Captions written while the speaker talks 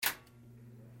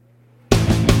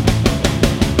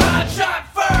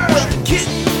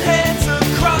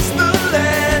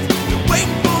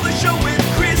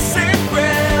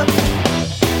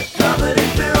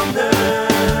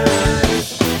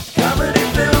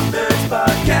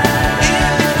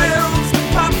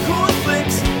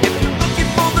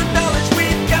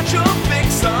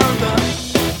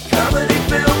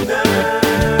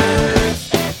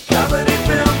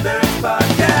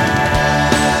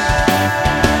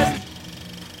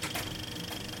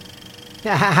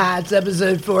It's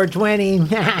episode 420.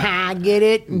 Get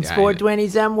it? It's 420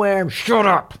 somewhere. Shut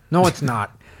up. No, it's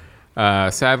not.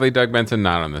 Sadly, Doug Benson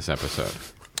not on this episode.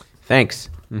 Thanks.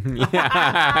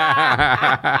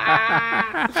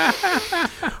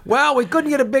 Well, we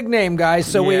couldn't get a big name, guys,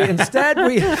 so we instead.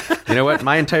 You know what?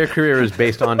 My entire career is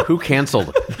based on who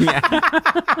canceled.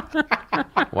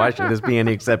 Why should this be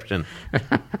any exception?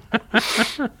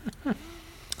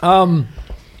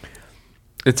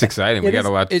 It's exciting. We got a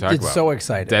lot to talk about. It's so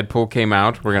exciting. Deadpool came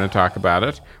out. We're going to talk about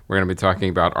it. We're going to be talking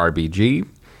about RBG.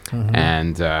 Mm-hmm.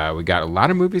 And we got a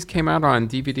lot of movies came out on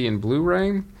DVD and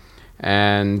Blu-ray.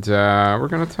 And we're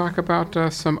going to talk about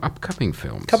some upcoming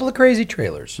films. A couple of crazy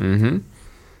trailers. Mm-hmm.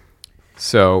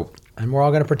 So... And we're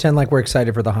all going to pretend like we're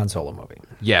excited for the Han Solo movie.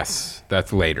 Yes,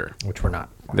 that's later. Which we're not.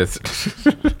 That's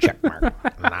check mark.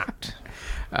 Not.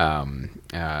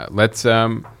 Let's,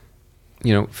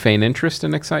 feign interest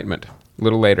and excitement a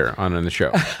little later on in the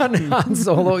show. On Han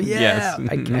Solo, yeah. Yes.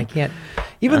 I can't.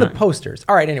 Even the posters.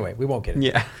 All right, anyway, we won't get it.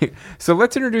 Yeah. So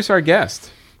let's introduce our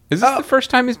guest. Is this the first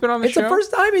time he's been on the show? It's the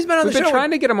first time he's been on the show. We've been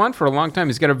trying to get him on for a long time.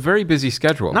 He's got a very busy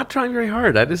schedule. Not trying very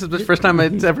hard. This is the first time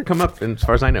it's ever come up, as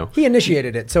far as I know. He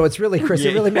initiated it, so it's really, Chris,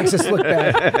 it really makes us look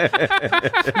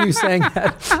bad. You saying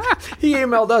that. He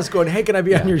emailed us going, hey, can I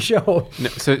be on your show? No,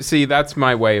 so, see, that's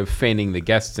my way of feigning the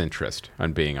guest's interest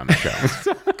on being on the show.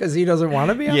 Because he doesn't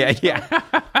want to be on the show?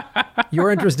 Yeah. Your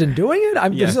interest in doing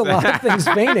it? There's a lot of things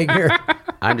feigning here.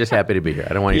 I'm just happy to be here.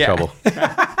 I don't want any trouble.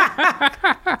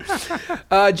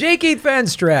 J. Keith Van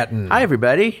Straaten. Hi,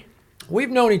 everybody. We've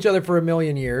known each other for a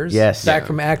million years. Yes. Back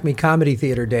from Acme Comedy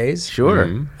Theater days. Sure.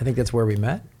 Mm-hmm. I think that's where we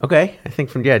met. Okay. I think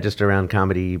from, just around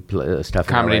comedy stuff.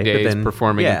 Comedy in LA. days, Then,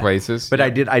 performing in places. But I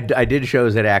did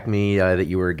shows at Acme that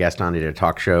you were a guest on. I did a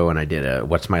talk show, and I did a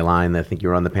What's My Line that I think you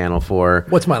were on the panel for.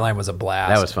 What's My Line was a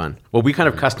blast. That was fun. Well, we kind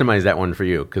of customized that one for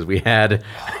you because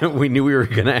we knew we were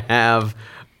going to have,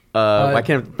 I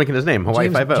can't think of his name, Hawaii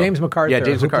Five-0. James MacArthur, Yeah,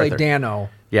 James MacArthur. Played Dano.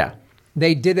 Yeah.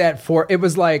 They did that it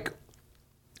was like,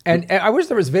 and I wish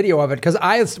there was video of it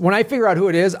because when I figure out who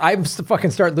it is, I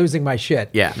fucking start losing my shit.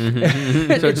 Yeah.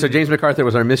 So James MacArthur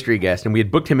was our mystery guest, and we had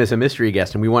booked him as a mystery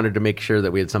guest, and we wanted to make sure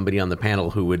that we had somebody on the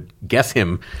panel who would guess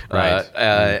him. Right.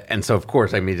 And so, of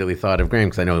course, I immediately thought of Graham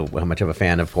because I know how much of a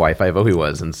fan of Hawaii Five-0 he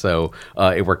was, and so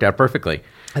it worked out perfectly.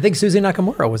 I think Susie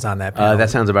Nakamura was on that panel. That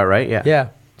sounds about right, yeah. Yeah,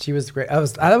 she was great.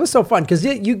 That was so fun because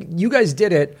you guys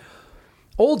did it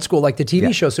old school, like the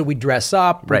TV show. So we dress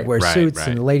up, we'd wear suits,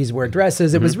 and the ladies wear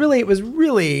dresses. It was really.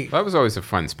 That was always a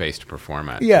fun space to perform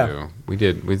at. Yeah, too. We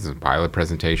did some pilot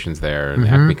presentations there, and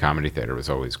Acme Comedy Theater was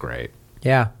always great.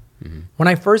 Yeah, when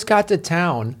I first got to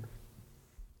town,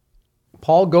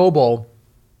 Paul Goebel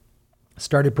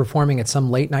started performing at some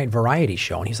late night variety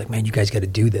show, and he's like, "Man, you guys got to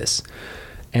do this,"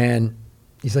 and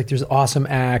he's like, "There's awesome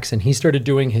acts," and he started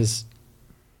doing his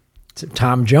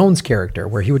Tom Jones character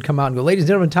where he would come out and go, ladies and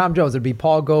gentlemen, Tom Jones. It'd be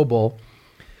Paul Goebel,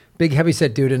 big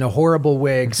heavyset dude in a horrible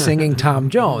wig singing Tom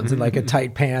Jones in like a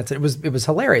tight pants. It was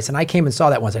hilarious. And I came and saw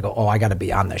that once. I go, I got to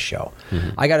be on this show.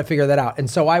 I got to figure that out. And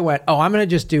so I went, I'm going to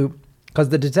just do, because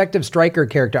the Detective Stryker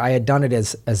character, I had done it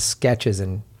as sketches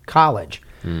in college.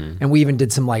 And we even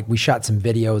did we shot some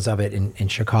videos of it in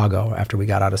Chicago after we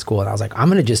got out of school. And I was like, I'm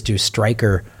going to just do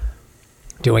Stryker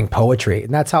doing poetry.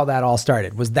 And that's how that all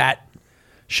started, was that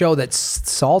show that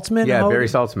Saltzman. Yeah, Barry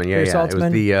Saltzman. Yeah.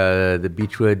 Saltzman. It was the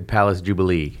Beechwood Palace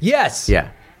Jubilee. Yes. Yeah.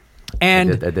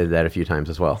 And I did that a few times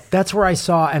as well. That's where I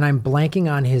saw, and I'm blanking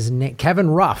on his name, Kevin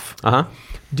Ruff.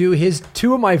 Do his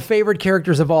two of my favorite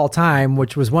characters of all time,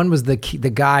 which was one was the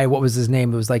guy. What was his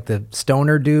name? It was like the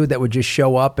stoner dude that would just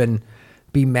show up and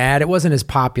be mad. It wasn't as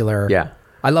popular. Yeah.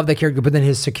 I love that character, but then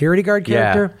his security guard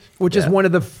character, which is one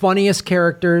of the funniest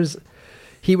characters.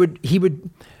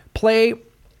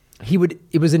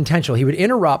 It was intentional. He would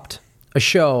interrupt a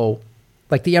show,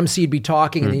 like the MC would be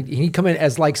talking, and he'd come in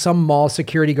as like some mall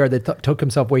security guard that took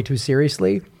himself way too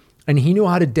seriously, and he knew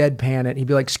how to deadpan it. He'd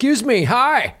be like, "Excuse me,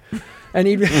 hi," and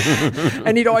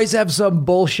he'd always have some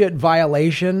bullshit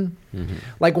violation.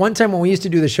 Like one time when we used to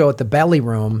do the show at the Belly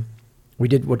Room, we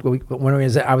did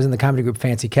I was in the comedy group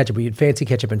Fancy Ketchup. We did Fancy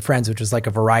Ketchup and Friends, which was like a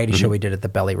variety show we did at the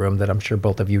Belly Room that I'm sure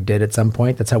both of you did at some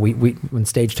point. That's how we when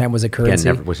stage time was a currency.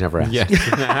 Yeah, was never asked. Yeah.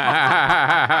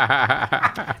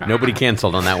 Nobody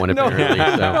canceled on that one apparently.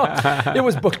 No, it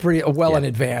was booked pretty well in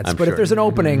advance. But if there's an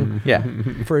opening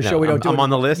for a show we don't do. I'm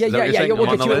on the list. Yeah,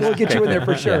 we'll get you in there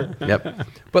for sure. Yep.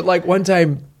 But like one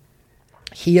time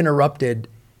he interrupted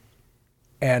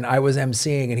and I was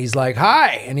emceeing, and he's like, "Hi,"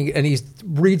 and he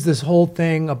reads this whole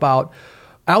thing about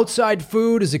outside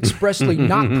food is expressly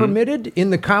not permitted in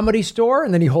the Comedy Store.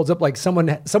 And then he holds up like someone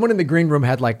in the green room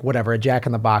had like whatever, a Jack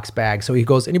in the Box bag. So he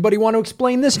goes, anybody want to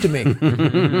explain this to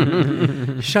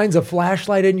me? Shines a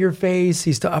flashlight in your face.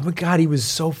 Oh my God, he was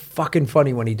so fucking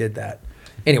funny when he did that.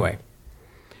 Anyway.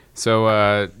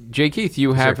 So, Jay Keith,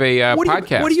 you have a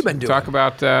podcast. What have you been doing? Talk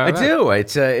about I do.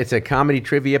 It's a comedy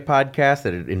trivia podcast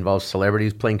that involves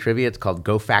celebrities playing trivia. It's called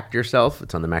Go Fact Yourself.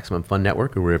 It's on the Maximum Fun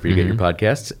Network or wherever you get your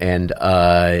podcasts. And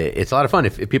it's a lot of fun.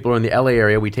 If people are in the LA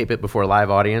area, we tape it before a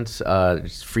live audience.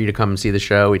 It's free to come and see the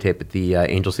show. We tape at the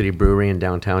Angel City Brewery in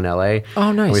downtown LA.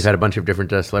 Oh, nice. And we've had a bunch of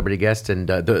different celebrity guests. And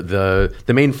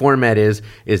the main format is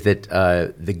that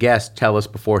the guests tell us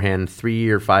beforehand 3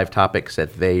 or 5 topics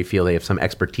that they feel they have some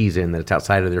expertise in, that it's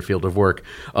outside of their field of work,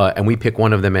 and we pick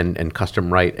one of them and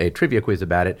custom write a trivia quiz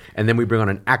about it, and then we bring on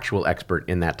an actual expert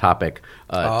in that topic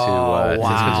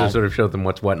to sort of show them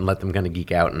what's what and let them kind of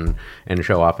geek out and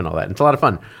show off and all that. And it's a lot of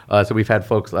fun. So we've had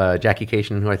folks, Jackie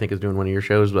Cation, who I think is doing one of your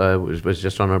shows, was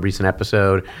just on a recent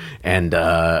episode, and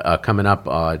coming up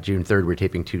June 3rd, we're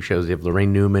taping 2 shows. We have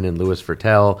Lorraine Newman and Louis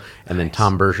Fertel, and then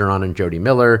Tom Bergeron and Jody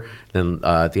Miller. Then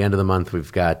at the end of the month,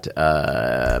 we've got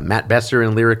Matt Besser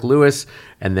and Lyric Lewis,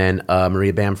 and then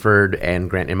Maria Bamford and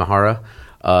Grant Imahara.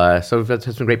 So we've had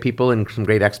some great people and some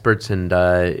great experts, and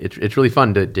it's really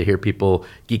fun to hear people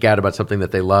geek out about something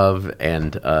that they love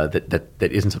and that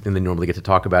isn't something they normally get to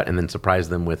talk about, and then surprise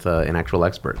them with an actual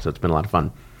expert. So it's been a lot of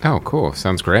fun. Oh, cool.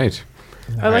 Sounds great.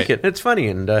 I like it. It's funny,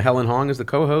 and Helen Hong is the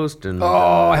co-host. And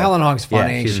Helen Hong's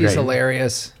funny. Yeah, she's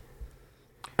hilarious.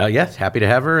 Yes, happy to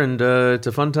have her, and it's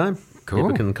a fun time. Cool.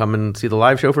 People can come and see the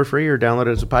live show for free or download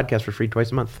it as a podcast for free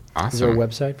twice a month. Awesome. Is there a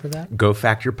website for that?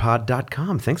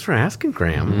 GoFactYourPod.com. Thanks for asking,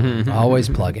 Graham. Always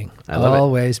plugging. I love it.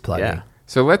 Always plugging. Yeah.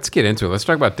 So let's get into it. Let's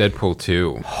talk about Deadpool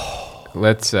 2.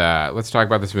 Let's talk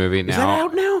about this movie now. Is that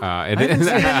out now? It I haven't is.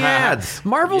 seen any ads.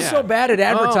 Marvel's so bad at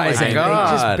advertising. They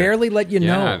God. just barely let you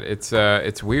know.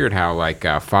 It's weird how like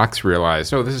Fox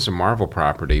realized, this is a Marvel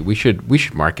property. We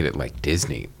should market it like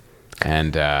Disney.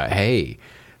 And hey,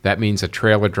 that means a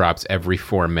trailer drops every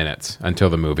 4 minutes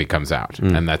until the movie comes out.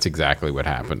 And that's exactly what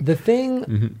happened. The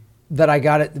thing that I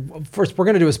got first, we're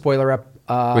going to do a spoiler up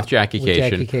with Jackie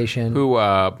Cation, who,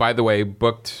 by the way,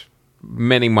 booked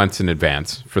many months in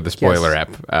advance for the spoiler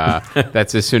ep.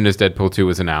 That's as soon as Deadpool 2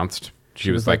 was announced. She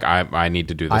was like, I need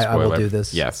to do the spoiler. I will do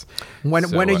this. Yes.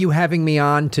 When are you having me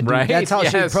on to do right? That's how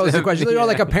she posed the question. You know,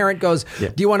 like a parent goes,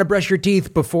 do you want to brush your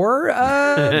teeth before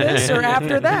this or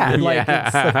after that?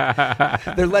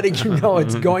 Like, they're letting you know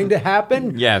it's going to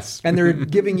happen. Yes. And they're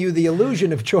giving you the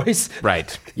illusion of choice.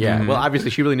 Right. Yeah. Well, obviously,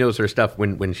 she really knows her stuff.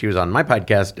 When she was on my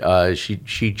podcast,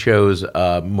 she chose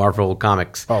Marvel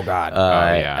Comics. Oh, God.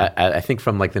 I think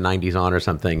from like the 90s on or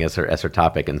something as her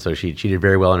topic. And so she did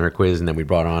very well in her quiz. And then we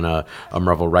brought on a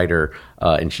Marvel writer,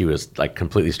 and she was like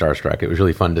completely starstruck. It was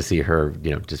really fun to see her,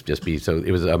 just be. So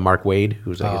it was Mark Wade,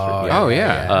 who's I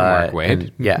guess. Mark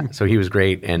Wade. So he was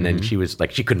great, and then she was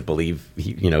like, she couldn't believe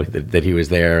that he was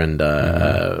there, and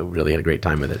really had a great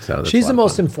time with it. So she's the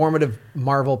most informative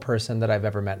Marvel person that I've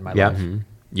ever met in my life.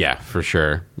 Yeah, for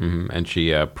sure. And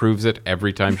she proves it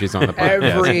every time she's on the podcast.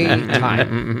 Every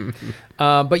time.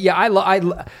 But yeah,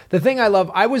 the thing I love,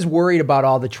 I was worried about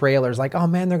all the trailers. Like, oh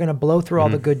man, they're going to blow through all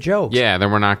the good jokes. Yeah,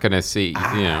 then we're not going to see,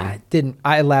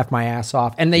 I laughed my ass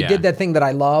off. And they did that thing that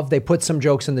I love. They put some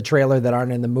jokes in the trailer that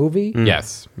aren't in the movie.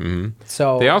 Yes.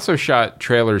 So they also shot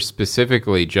trailers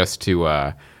specifically just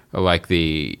to... like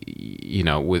the,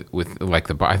 with like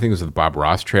I think it was the Bob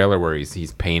Ross trailer where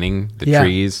he's painting the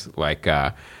trees. Like,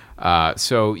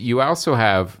 so you also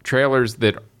have trailers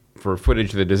that for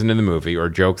footage that isn't in the movie or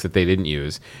jokes that they didn't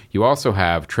use. You also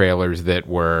have trailers that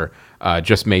were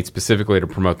just made specifically to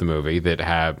promote the movie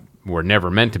that were never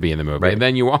meant to be in the movie. Right. And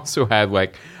then you also had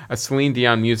like a Celine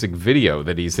Dion music video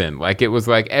that he's in. Like it was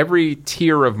like every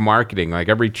tier of marketing, like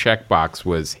every checkbox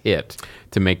was hit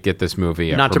to get this movie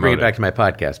Not promoted. to bring it back to my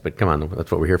podcast, but come on,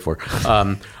 that's what we're here for.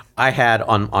 I had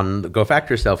on Go Fact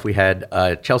Yourself, we had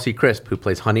Chelsea Crisp, who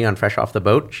plays Honey on Fresh Off the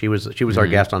Boat. She was our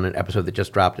guest on an episode that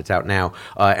just dropped. It's out now.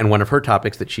 And one of her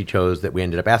topics that she chose that we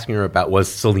ended up asking her about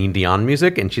was Celine Dion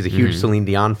music, and she's a huge Celine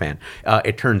Dion fan.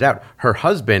 It turns out her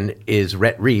husband is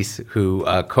Rhett Reese, who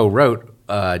co-wrote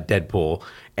Deadpool,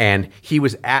 and he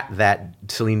was at that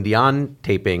Celine Dion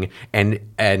taping, and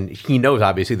he knows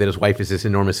obviously that his wife is this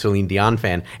enormous Celine Dion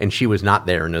fan, and she was not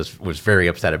there and was very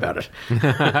upset about it.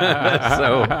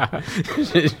 So,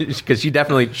 because she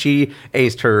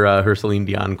aced her Celine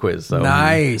Dion quiz. So,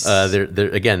 nice.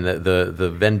 Again,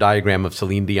 the Venn diagram of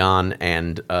Celine Dion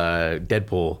and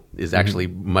Deadpool is actually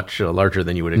much larger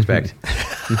than you would expect.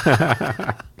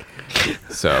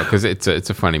 So, because it's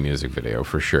a funny music video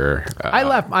for sure. I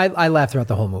laughed throughout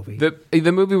the whole movie.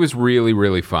 The movie was really,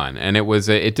 really fun, and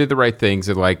it did the right things.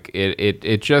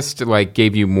 It just like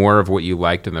gave you more of what you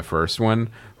liked in the first one.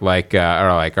 All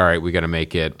right, we got to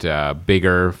make it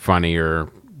bigger, funnier,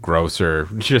 grosser,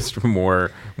 just more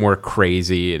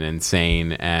crazy and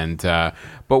insane. And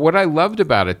but what I loved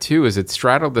about it too is it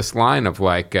straddled this line of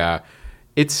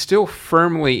it's still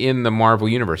firmly in the Marvel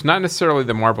universe, not necessarily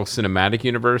the Marvel Cinematic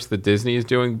Universe that Disney is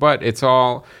doing, but it's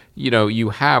all, you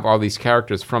have all these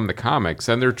characters from the comics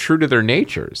and they're true to their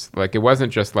natures. Like, it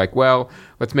wasn't just like, well,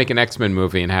 let's make an X-Men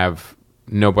movie and have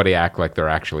nobody act like they're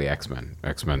actually X-Men.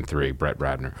 X-Men 3, Brett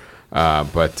Ratner.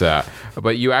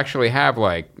 But you actually have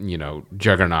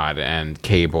Juggernaut and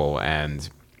Cable and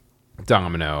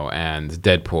Domino and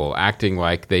Deadpool acting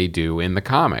like they do in the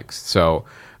comics. So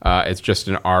it's just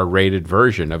an R-rated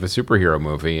version of a superhero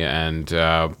movie, and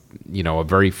a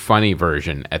very funny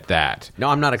version at that. No,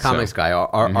 I'm not a comics guy.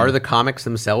 Are the comics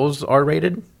themselves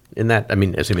R-rated? In that,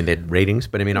 assuming they had ratings,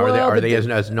 but are they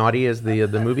as naughty as the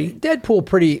movie? Deadpool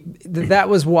that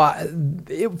was why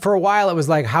for a while it was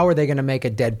like, how are they going to make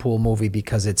a Deadpool movie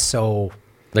because it's so.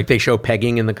 Like they show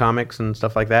pegging in the comics and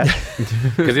stuff like that?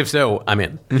 Because if so, I'm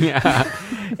in. Yeah,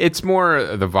 it's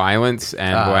more the violence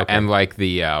and like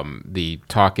the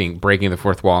talking, breaking the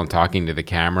fourth wall and talking to the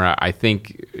camera. I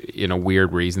think, in a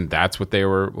weird reason, that's what they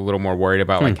were a little more worried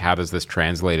about. Like, how does this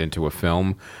translate into a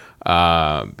film?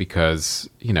 Because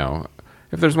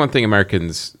if there's one thing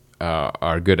Americans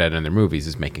are good at in their movies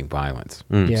is making violence.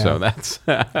 Yeah. So that's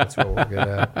what we're good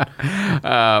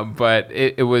at. But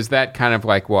it was that kind of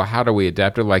like, well, how do we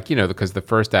adapt it? Like, because the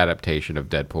first adaptation of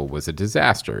Deadpool was a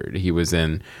disaster. He was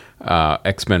in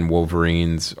X-Men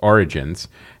Wolverine's Origins,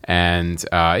 and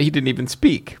he didn't even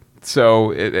speak.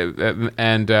 So,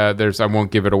 there's, I won't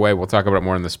give it away. We'll talk about it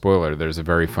more in the spoiler. There's a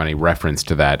very funny reference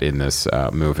to that in this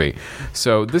movie.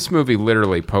 So this movie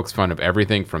literally pokes fun of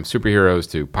everything from superheroes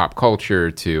to pop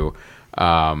culture to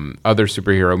other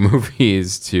superhero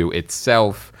movies to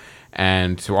itself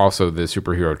and to also the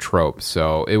superhero trope.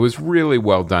 So it was really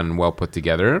well done and well put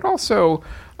together. And it also,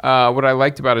 what I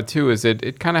liked about it too is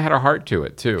it kind of had a heart to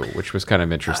it too, which was kind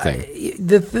of interesting.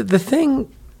 The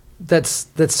thing that's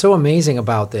so amazing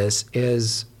about this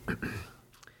is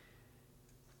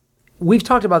we've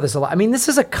talked about this a lot. This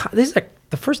is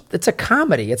it's a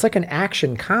comedy. It's like an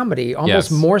action comedy,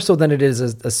 almost more so than it is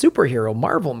a superhero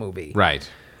Marvel movie. Right.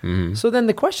 Mm-hmm. So then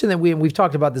the question that we've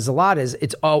talked about this a lot is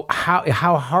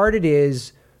how hard it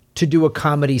is to do a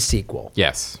comedy sequel.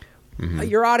 Yes. Mm-hmm.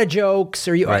 You're out of jokes,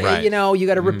 or you got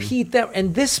to repeat them.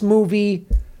 And this movie,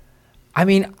 I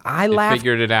laughed.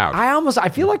 Figured it out. I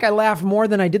feel like I laughed more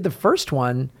than I did the first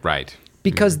one. Right.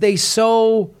 Because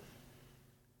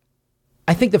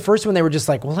I think the first one they were just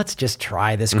like, well, let's just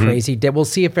try this crazy. We'll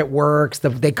see if it works.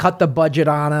 They cut the budget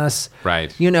on us.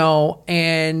 Right.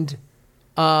 And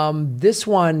this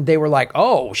one they were like,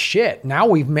 oh shit, now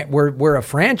we're a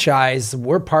franchise.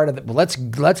 We're part of it. Let's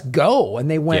go.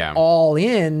 And they went all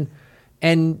in,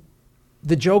 and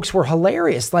the jokes were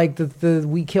hilarious. Like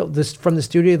we killed this from the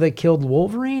studio. They killed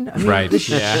Wolverine. Right. This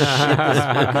shit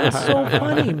is so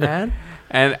funny, man.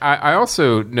 And I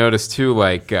also noticed too,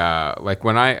 like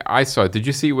when I saw it, did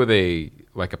you see it with a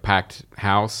packed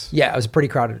house? Yeah, it was pretty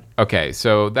crowded. Okay,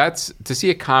 so that's, to see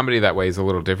a comedy that way is a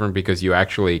little different because you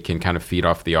actually can kind of feed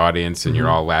off the audience and you're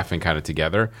all laughing kind of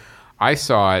together. I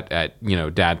saw it at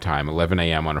dad time, 11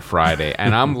 a.m. on a Friday,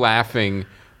 and I'm laughing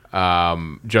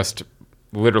just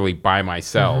literally by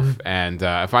myself. And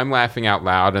if I'm laughing out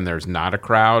loud and there's not a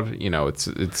crowd, it's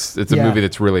a movie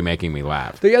that's really making me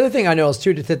laugh. The other thing I noticed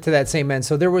too, to that same end,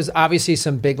 so there was obviously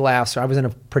some big laughs. I was in a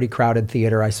pretty crowded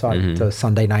theater. I saw it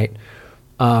Sunday night.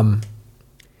 But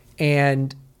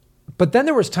then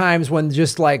there was times when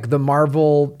just like the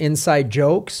Marvel inside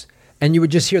jokes, and you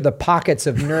would just hear the pockets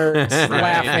of nerds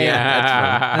laughing.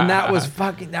 And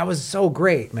that was so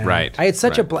great, man. Right. I had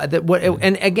such a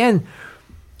and again,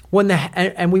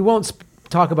 and we won't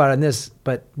talk about it in this,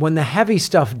 but when the heavy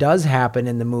stuff does happen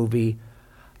in the movie,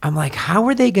 I'm like, how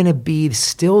are they going to be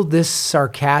still this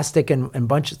sarcastic and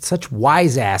bunch of such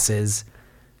wise asses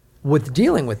with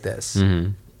dealing with this?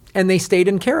 And they stayed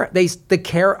in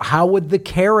character. How would the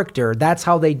character? That's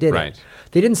how they did it.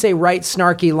 They didn't say write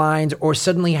snarky lines or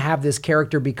suddenly have this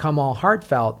character become all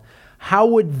heartfelt. How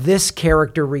would this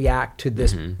character react to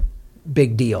this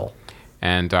big deal?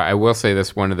 And I will say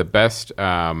this, one of the best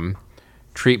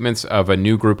treatments of a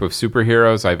new group of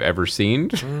superheroes I've ever seen.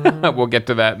 We'll get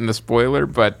to that in the spoiler,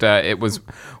 but it was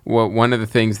one of the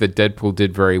things that Deadpool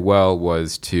did very well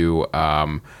was to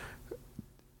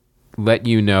let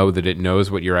you know that it knows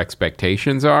what your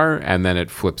expectations are, and then it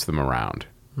flips them around.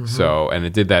 So, and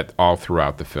it did that all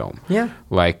throughout the film. Yeah.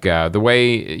 Like the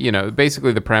way,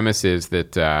 basically the premise is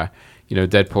that,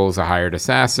 Deadpool's a hired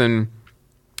assassin,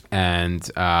 and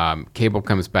Cable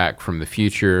comes back from the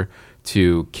future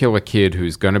to kill a kid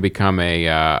who's going to become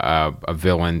a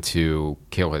villain to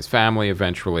kill his family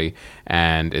eventually.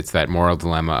 And it's that moral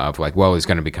dilemma of like, well, he's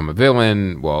going to become a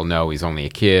villain. Well, no, he's only a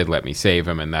kid. Let me save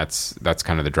him. And that's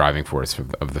kind of the driving force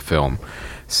of the film.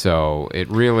 So it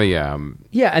really...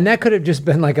 yeah, and that could have just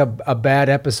been like a bad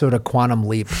episode of Quantum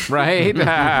Leap.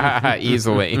 Right?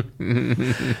 Easily.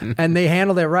 And they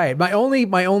handled it right. My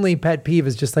only pet peeve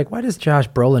is just like, why does Josh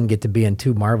Brolin get to be in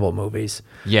 2 Marvel movies?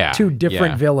 Yeah. 2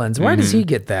 different villains. Why does he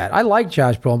get that? I like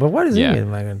Josh Brolin, but why does he get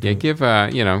like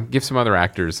give some other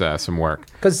actors some work.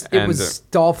 Because it was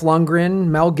Dolph Lundgren,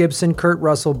 Mel Gibson, Kurt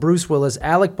Russell, Bruce Willis,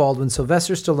 Alec Baldwin,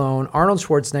 Sylvester Stallone, Arnold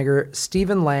Schwarzenegger,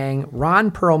 Stephen Lang,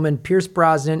 Ron Perlman, Pierce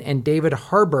Brosnan, and David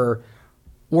Harbour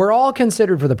were all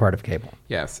considered for the part of Cable.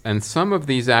 Yes, and some of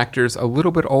these actors a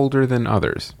little bit older than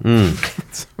others. In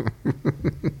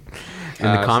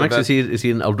the comics, is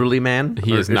he an elderly man?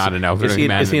 He is not an elderly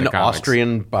man. Is he an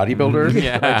Austrian bodybuilder?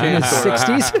 Yeah. In his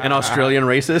 60s? An Australian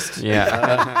racist?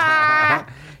 Yeah.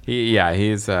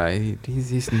 He's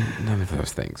none of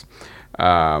those things.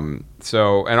 And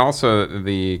also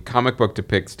the comic book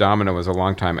depicts Domino as a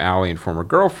longtime ally and former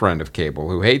girlfriend of Cable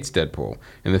who hates Deadpool.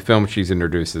 In the film, she's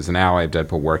introduced as an ally of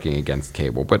Deadpool working against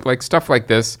Cable. But like stuff like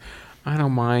this, I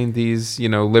don't mind these,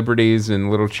 liberties and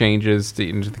little changes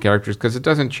into the characters because it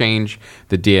doesn't change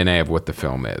the DNA of what the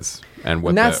film is and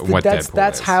what Deadpool is.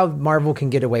 That's how Marvel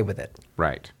can get away with it.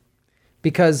 Right.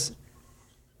 Because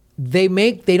they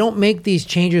don't make these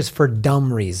changes for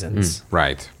dumb reasons.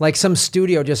 Right. Like some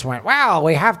studio just went, wow,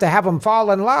 we have to have them fall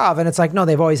in love. And it's like, no,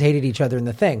 they've always hated each other in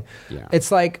the thing. Yeah.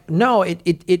 It's like, no,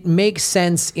 it makes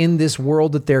sense in this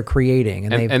world that they're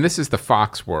creating. And this is the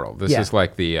Fox world. This is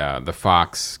like the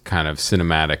Fox kind of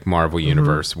cinematic Marvel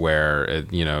universe where,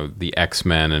 the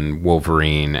X-Men and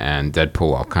Wolverine and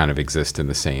Deadpool all kind of exist in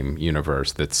the same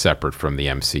universe that's separate from the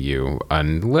MCU,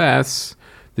 unless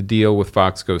the deal with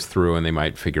Fox goes through and they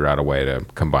might figure out a way to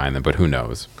combine them, but who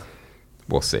knows?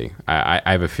 We'll see. I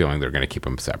have a feeling they're going to keep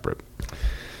them separate.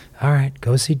 All right,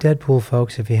 go see Deadpool,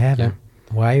 folks, if you haven't. Yeah.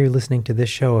 Why are you listening to this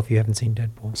show if you haven't seen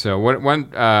Deadpool? So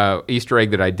one Easter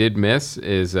egg that I did miss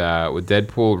is with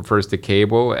Deadpool refers to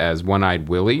Cable as One-Eyed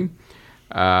Willie.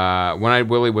 One-Eyed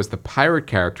Willie was the pirate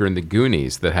character in The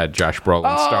Goonies that had Josh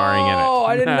Brolin starring in it. Oh,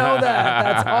 I didn't know that.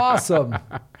 That's awesome.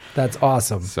 That's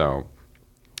awesome. So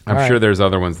I'm sure there's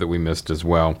other ones that we missed as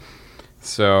well.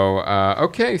 So,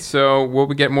 okay. So will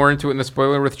we get more into it in the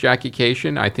spoiler with Jackie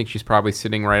Cation? I think she's probably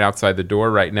sitting right outside the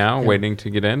door right now, waiting to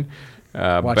get in.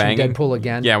 Watching banging. Deadpool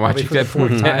again. Yeah, watching Deadpool for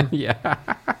the 4th time. Yeah.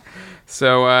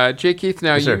 So, Jay Keith,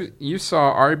 now Yes, you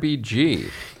saw RBG.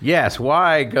 Yes,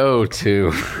 why go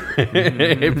to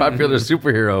a popular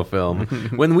superhero film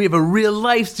when we have a real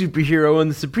life superhero in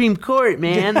the Supreme Court,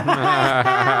 man? No,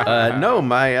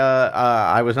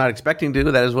 I was not expecting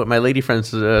to. That is what my lady friends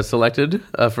selected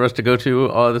for us to go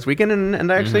to this weekend,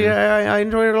 and actually I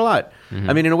enjoyed it a lot.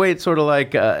 I mean, in a way, it's sort of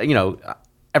like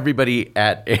everybody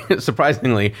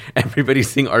surprisingly, everybody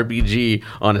seeing RBG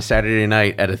on a Saturday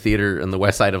night at a theater in the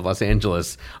west side of Los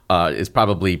Angeles is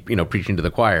probably, preaching to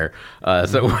the choir.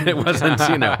 So it wasn't,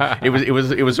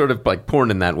 it was sort of like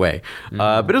porn in that way.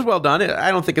 But it was well done.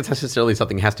 I don't think it's necessarily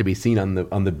something that has to be seen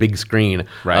on the big screen.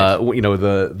 Right.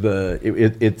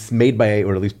 It's made by,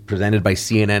 or at least presented by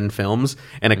CNN Films,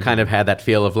 and it kind of had that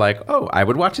feel of like, oh, I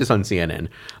would watch this on CNN.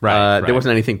 Right. There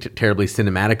wasn't anything terribly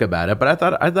cinematic about it, but I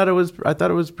thought it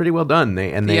was pretty well done.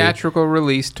 Theatrical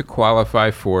release to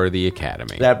qualify for the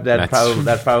Academy. That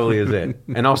probably is it.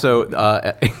 And also,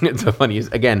 it's so funny.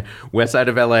 Again, west side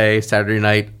of LA, Saturday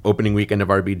night, opening weekend of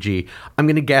RBG. I'm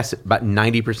going to guess about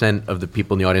 90% of the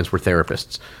people in the audience were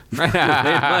therapists.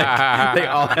 they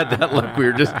all had that look.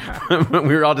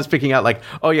 We were all just picking out like,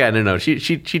 oh yeah, no.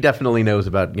 She definitely knows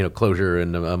about closure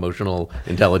and emotional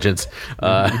intelligence.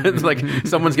 It's like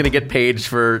someone's going to get paged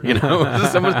for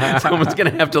someone's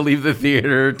going to have to leave the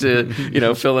theater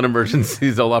to fill an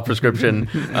emergency Zoloft prescription.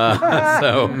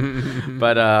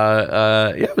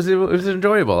 It was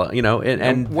enjoyable.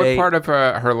 And what part of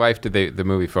her life did the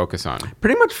movie focus on?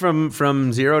 Pretty much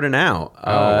from zero to now.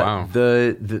 Wow.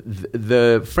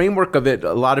 The framework of it,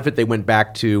 a lot of it they went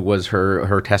back to was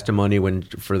her testimony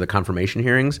for the confirmation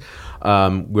hearings,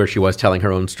 where she was telling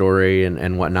her own story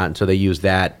and whatnot. And so they used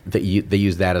that. They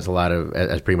used that as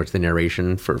as pretty much the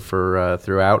narration for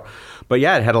throughout. But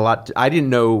yeah, it had a lot. I didn't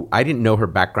know her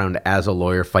background as a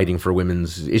lawyer fighting for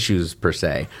women's issues per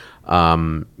se.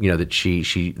 that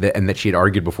that she had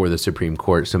argued before the Supreme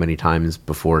Court so many times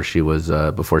before she was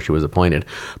appointed.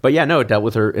 But yeah, no, it dealt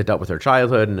with her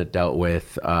childhood, and it dealt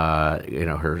with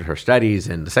her studies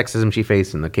and the sexism she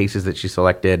faced and the cases that she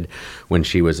selected when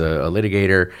she was a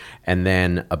litigator, and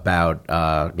then about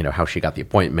how she got the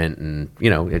appointment, and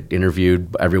it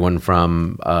interviewed everyone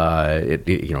from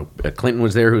Clinton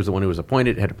was there, who was the one who had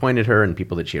appointed her, and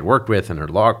people that she had worked with, and her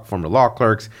former law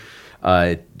clerks.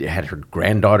 It had her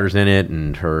granddaughters in it,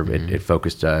 and it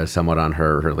focused somewhat on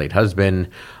her late husband.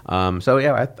 So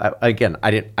yeah, I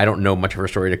don't know much of her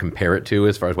story to compare it to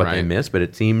as far as what they missed, but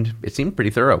it seemed pretty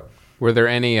thorough. Were there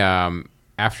any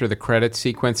after the credit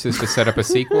sequences to set up a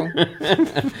sequel?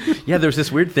 Yeah, there's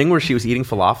this weird thing where she was eating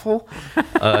falafel.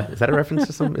 Is that a reference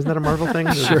to isn't that a Marvel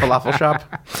thing? Sure. A falafel shop?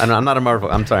 I'm not a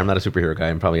Marvel. I'm sorry, I'm not a superhsuperhero guy.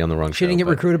 I'm probably on the wrong show. She didn't get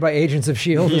recruited by Agents of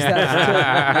S.H.I.E.L.D. Is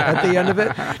that at the end of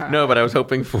it? No, but I was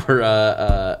hoping for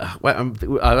I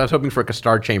was hoping for like a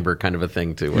Star Chamber kind of a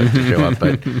thing to show up,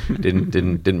 but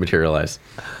didn't materialize.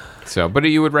 So, but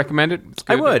you would recommend it?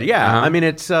 I would, yeah. Uh-huh. I mean,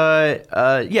 it's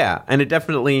and it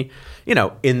definitely,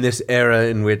 in this era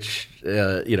in which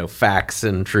facts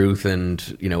and truth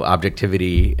and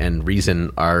objectivity and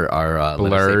reason are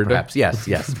blurred, perhaps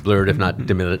yes, blurred if not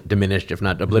diminished, if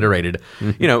not obliterated.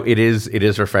 It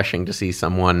is refreshing to see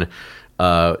someone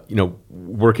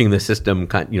working the system,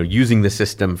 using the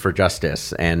system for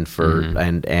justice and for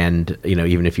and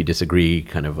even if you disagree,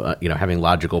 kind of having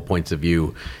logical points of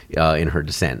view in her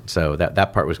dissent. So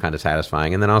that part was kind of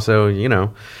satisfying, and then also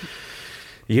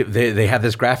they have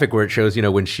this graphic where it shows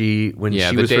when she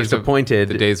was first appointed.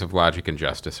 The days of logic and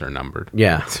justice are numbered.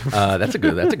 Yeah, that's a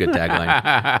good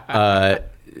tagline.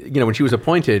 When she was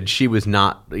appointed, she was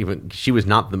not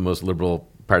the most liberal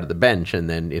part of the bench, and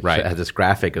then it has this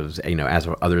graphic of as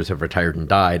others have retired and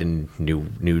died and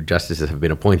new justices have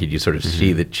been appointed, you sort of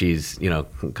see that she's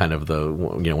kind of the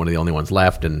one of the only ones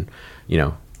left, and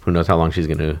who knows how long she's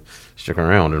going to stick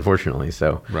around, unfortunately.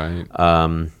 So right.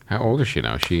 How old is she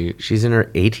now? She's in her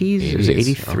 80s.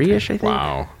 83ish, I think.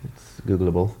 Wow, it's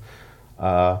Googleable.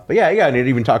 But yeah, and it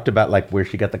even talked about like where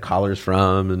she got the collars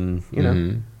from, and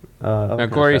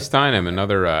Gloria Steinem,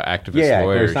 another activist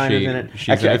lawyer. Gloria Steinem's in it.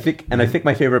 Actually, I think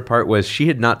my favorite part was she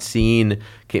had not seen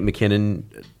Kate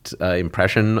McKinnon's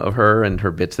impression of her and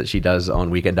her bits that she does on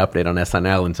Weekend Update on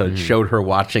SNL, and so it showed her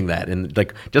watching that, and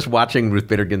like just watching Ruth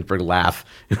Bader Ginsburg laugh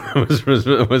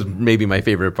was maybe my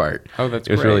favorite part. Oh, that's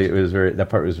great. Really, that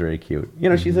part was very cute.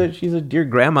 She's a dear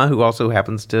grandma who also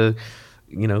happens to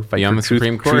fight on for the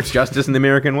Supreme Court, truth, justice, in the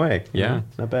American way. Yeah,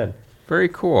 it's not bad. Very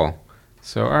cool.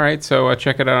 So, all right. So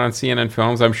check it out on CNN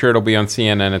Films. I'm sure it'll be on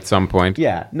CNN at some point.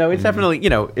 Yeah. No, it's definitely,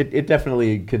 it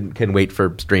definitely can wait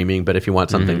for streaming. But if you want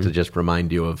something to just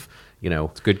remind you of,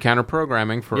 It's good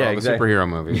counter-programming for all the superhero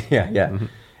movies. Yeah.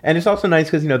 And it's also nice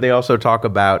because, they also talk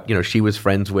about, she was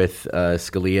friends with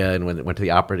Scalia and went to the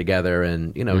opera together.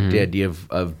 And, the idea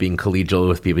of being collegial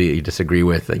with people you disagree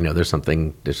with, there's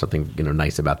something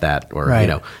nice about that. Or,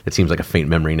 it seems like a faint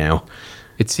memory now.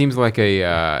 It seems like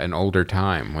an older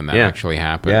time when that actually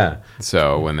happened. Yeah.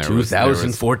 So when there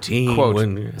 2014, was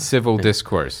quote, civil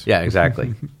discourse. Yeah,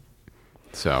 exactly.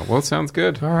 So, well, it sounds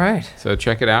good. All right. So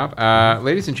check it out.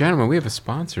 Ladies and gentlemen, we have a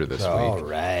sponsor this week. All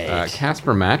right.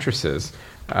 Casper Mattresses.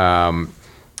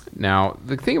 Now,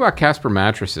 the thing about Casper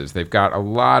Mattresses, they've got a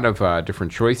lot of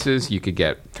different choices. You could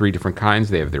get 3 different kinds.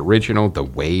 They have the original, the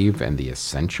Wave, and the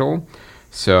Essential.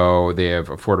 So they have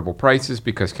affordable prices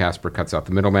because Casper cuts out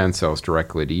the middleman, sells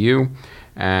directly to you,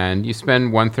 and you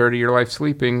spend 1/3 of your life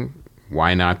sleeping.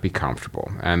 Why not be comfortable?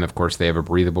 And of course, they have a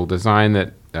breathable design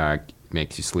that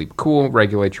makes you sleep cool,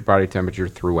 regulates your body temperature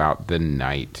throughout the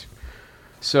night.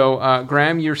 So,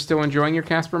 Graham, you're still enjoying your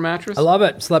Casper mattress? I love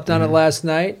it. Slept on it last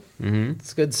night.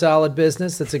 It's good, solid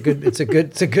business. It's a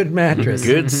good mattress.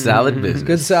 Good, solid business.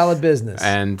 Good, solid business.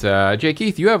 And Jay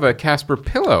Keith, you have a Casper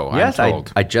pillow. Yes, I'm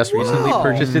told. I just recently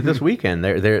purchased it this weekend.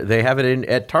 They have it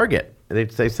at Target.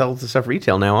 They sell the stuff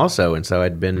retail now also, and so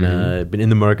I'd been in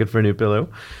the market for a new pillow,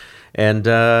 and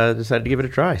decided to give it a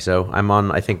try. So I'm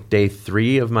on, I think, day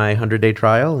 3 of my 100-day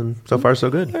trial, and so far so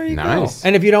good. There you Nice. go.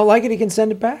 And if you don't like it, you can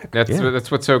send it back.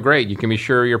 That's what's so great. You can be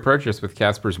sure of your purchase with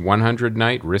Casper's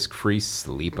 100-night risk-free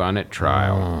sleep on it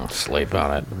trial. Sleep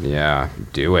on it. Yeah,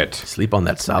 do it. Sleep on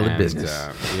that solid business.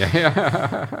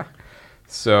 Yeah.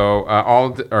 So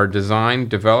all are designed,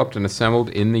 developed, and assembled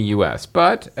in the U.S.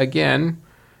 But again,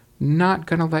 not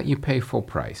going to let you pay full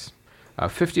price.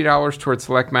 $50 towards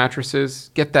select mattresses.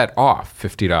 Get that off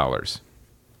 $50.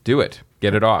 Do it.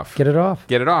 Get it off. Get it off.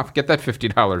 Get it off. Get that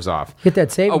 $50 off. Get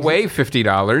that savings. Away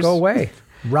 $50. Go away.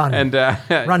 Run. And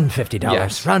Run $50.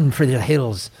 Yes. Run for the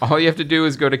hills. all you have to do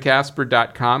is go to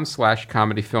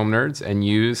Casper.com/comedyfilmnerds and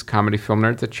use Comedy Film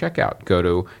Nerds at checkout. Go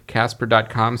to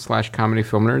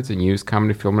Casper.com/comedyfilmnerds and use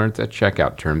Comedy Film Nerds at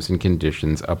checkout. Terms and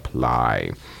conditions apply.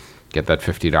 Get that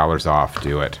 $50 off.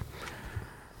 Do it.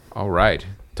 All right.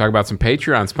 Talk about some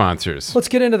Patreon sponsors. Let's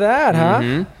get into that,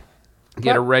 huh?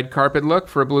 Get a red carpet look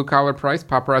for a blue-collar price.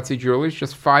 Paparazzi Jewelry is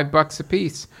just $5 a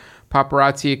piece.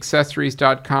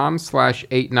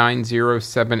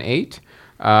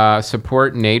 PaparazziAccessories.com/89078.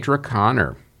 Support Nadra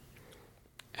Connor.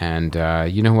 And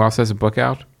you know who else has a book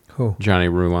out? Who? Johnny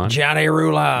Rulon. Johnny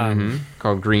Rulon.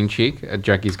 Called Green Cheek, A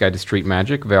Junkie's Guide to Street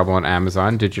Magic, available on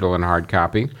Amazon, digital and hard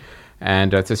copy.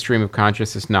 And it's a stream of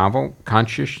consciousness novel,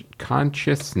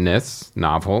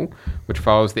 which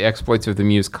follows the exploits of the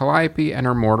muse Calliope and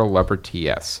her mortal lover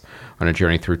T.S. on a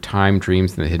journey through time,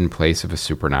 dreams, and the hidden place of a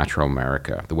supernatural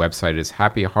America. The website is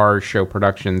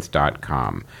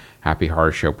happyhorrorshowproductions.com.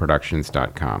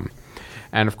 happyhorrorshowproductions.com.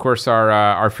 And, of course,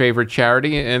 our favorite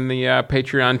charity in the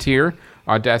Patreon tier,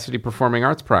 Audacity Performing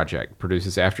Arts Project,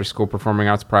 produces after-school performing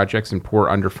arts projects in poor,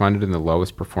 underfunded, and the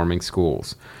lowest performing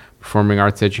schools. Performing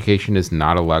arts education is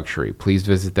not a luxury. Please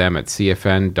visit them at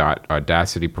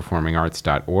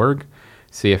cfn.audacityperformingarts.org,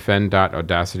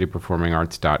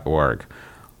 cfn.audacityperformingarts.org.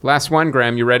 Last one,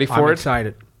 Graham, you ready for I'm it?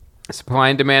 excited.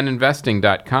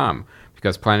 Supplyanddemandinvesting.com.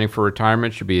 Because planning for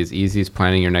retirement should be as easy as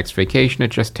planning your next vacation.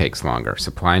 It just takes longer.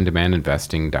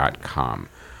 Supplyanddemandinvesting.com.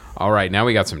 All right, now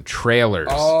we got some trailers.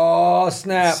 Oh,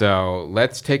 snap. So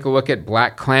let's take a look at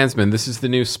BLACKKKLANSMAN. This is the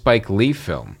new Spike Lee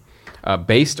film.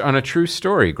 Based on a true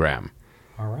story, Graham.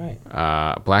 All right.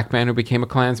 A black man who became a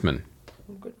Klansman.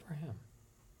 Well, good for him.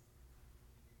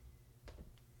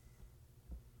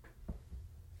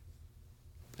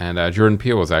 And Jordan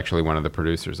Peele was actually one of the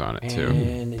producers on it, too.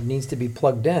 And it needs to be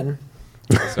plugged in.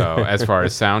 So as far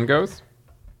as sound goes?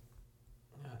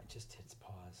 It just hits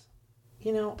pause.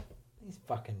 You know, these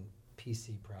fucking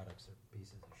PC products are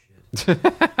pieces of shit.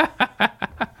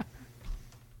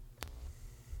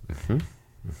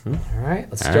 All right,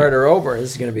 let's start her over.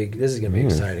 This is gonna be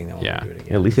exciting. Then we'll Yeah. do it again.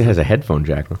 Yeah, at least it has a headphone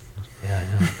jack. Yeah, I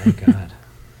know. Thank God.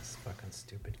 This fucking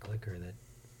stupid clicker that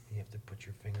you have to put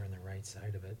your finger on the right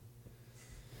side of it.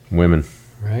 Women.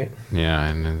 Right? Yeah,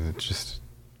 and it just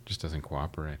doesn't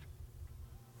cooperate.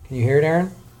 Can you hear it,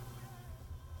 Aaron?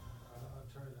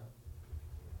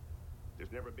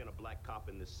 There's never been a black cop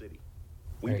in this city.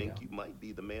 We There you think go. you might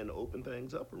be the man to open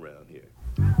things up around here.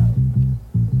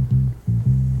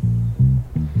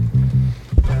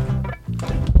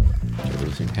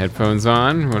 Headphones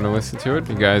on. Want to listen to it?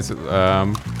 You guys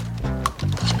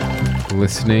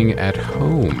listening at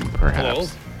home,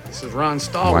 perhaps? This is Ron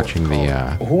Stallworth. Watching the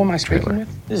Who am I speaking trailer.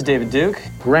 with? This is David Duke,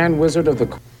 Grand Wizard of the...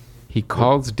 He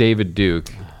calls David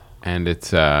Duke, and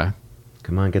it's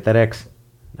Come on, get that X.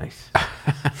 Nice.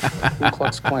 Ku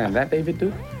Klux Klan. That David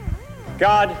Duke?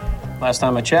 God, last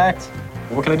time I checked.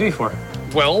 What can I do you for?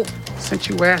 Well, since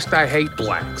you asked, I hate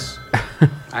blacks.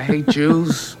 I hate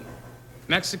Jews,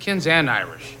 Mexicans, and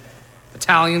Irish,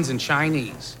 Italians, and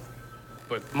Chinese.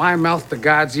 But my mouth to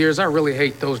God's ears, I really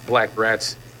hate those black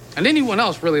rats. And anyone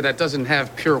else, really, that doesn't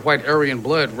have pure white Aryan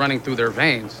blood running through their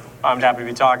veins. I'm happy to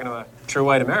be talking to a true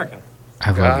white American. I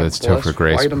love God that it's bless Topher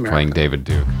Grace white playing America. David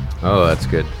Duke. Oh, that's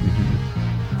good.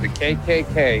 The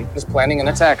KKK is planning an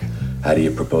attack. How do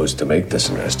you propose to make this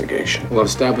investigation? We'll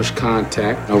establish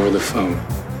contact over the phone.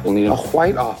 We'll need a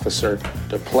white officer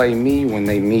to play me when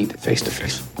they meet face to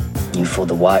face. You for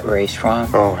the white race, Ron?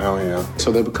 Oh, hell yeah.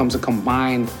 So there becomes a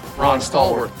combined Ron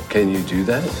Stallworth. Can you do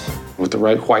that? With the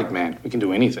right white man, we can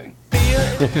do anything.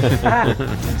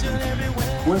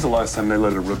 When's the last time they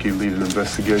let a rookie lead an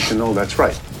investigation? Oh, that's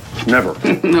right. Never.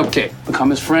 Okay, become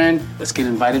his friend. Let's get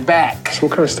invited back. So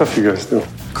what kind of stuff you guys do?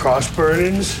 Cross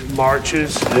burnings,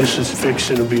 marches. This is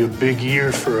fixing to be a big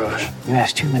year for us. You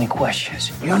ask too many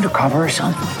questions. You undercover or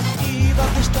something?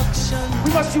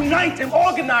 We must unite and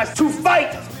organize to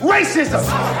fight racism.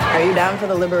 Are you down for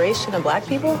the liberation of black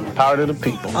people? Power to the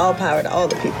people. All power to all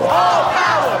the people. All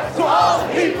power to all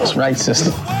the people. That's right,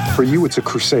 sister. For you, it's a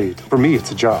crusade. For me,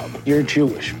 it's a job. You're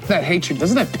Jewish. That hatred,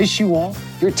 doesn't that piss you off?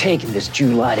 You're taking this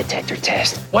Jew lie detector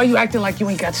test. Why are you acting like you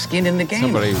ain't got skin in the game?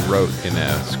 Somebody wrote in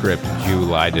a script, Jew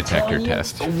lie detector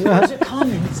test. The wars are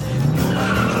coming.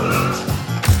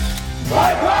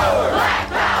 Black power! Black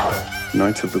power!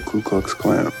 Knights of the Ku Klux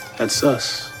Klan. That's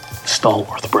us,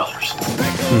 Stallworth brothers.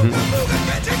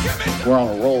 We're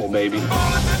on a roll, baby.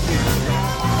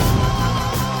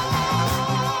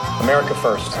 America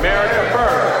first. America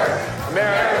first!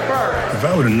 America first! If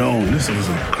I would have known this was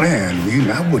a Klan meeting,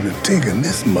 I wouldn't have taken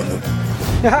this mother.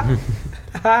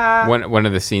 one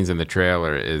of the scenes in the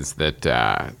trailer is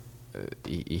that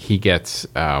he gets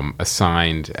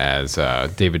assigned as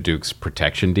David Duke's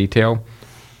protection detail,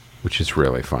 which is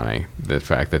really funny. The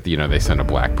fact that they send a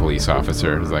black police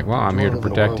officer who's like, "Well, I'm here to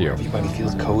protect you." Everybody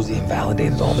feels cozy and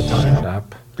validated all the time.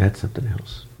 That's something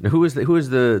else. Now, who is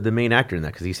the main actor in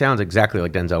that? Because he sounds exactly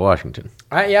like Denzel Washington.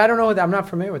 I don't know. I'm not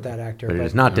familiar with that actor. But it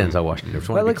is not Denzel Washington. I just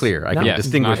want to be clear. I can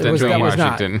distinguish Denzel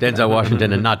Washington. Denzel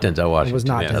Washington and not Denzel Washington. It was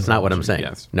not. That's not what I'm saying.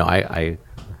 Yes. No, I'm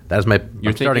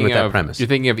starting with that premise. You're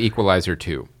thinking of Equalizer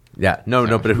 2. Yeah.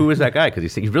 No. But who is that guy?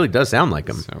 Because he really does sound like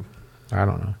him. So, I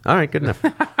don't know. All right. Good enough.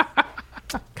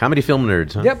 Comedy film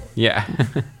nerds, huh? Yep. yeah.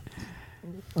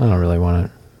 I don't really want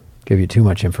to give you too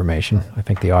much information. I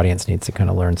think the audience needs to kind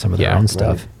of learn some of their own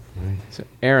stuff. Right. So,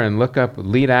 Aaron, look up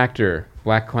lead actor,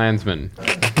 BLACKKKLANSMAN.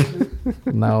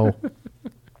 No.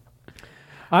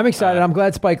 I'm excited. I'm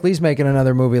glad Spike Lee's making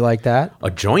another movie like that.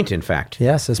 A joint, in fact.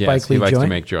 Yes, a Spike Lee he likes joint. to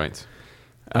make joints.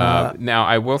 Now,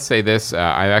 I will say this.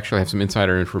 I actually have some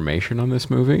insider information on this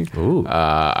movie. Ooh.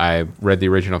 I read the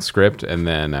original script and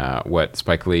then what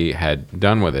Spike Lee had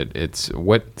done with it. It's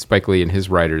what Spike Lee and his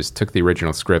writers took the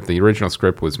original script. The original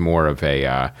script was more of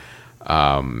a...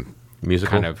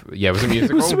 musical? Kind of, yeah, it was a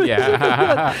musical.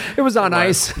 Yeah. It was on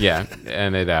ice. Yeah,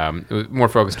 and it was more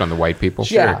focused on the white people.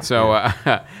 Sure. Yeah. So,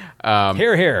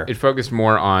 Here. It focused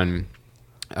more on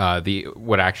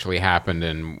what actually happened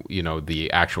and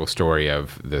the actual story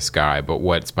of this guy. But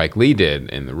what Spike Lee did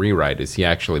in the rewrite is he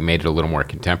actually made it a little more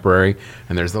contemporary,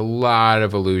 and there's a lot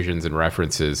of allusions and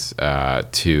references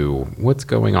to what's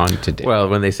going on today. Well,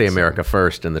 when they say America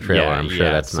First in the trailer, I'm sure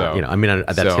that's not.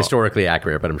 That's so, historically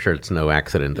accurate, but I'm sure it's no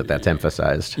accident that that's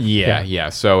emphasized. Yeah.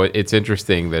 So it's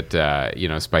interesting that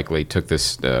Spike Lee took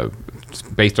this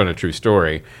based on a true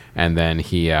story, and then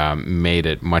he made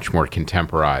it much more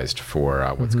contemporized for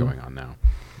what's going on now.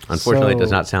 Unfortunately, it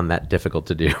does not sound that difficult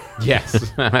to do.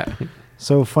 Yes.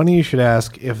 So funny you should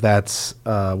ask if that's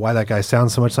why that guy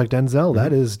sounds so much like Denzel.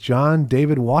 That is John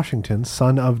David Washington,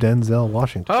 son of Denzel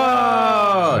Washington.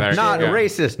 Oh, not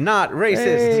racist, not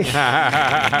racist.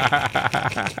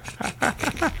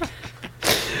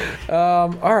 Hey.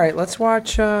 All right, let's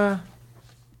watch.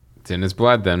 It's in his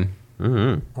blood, then.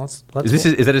 Mm-hmm. Let's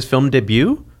is that his film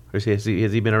debut, or has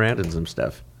he been around in some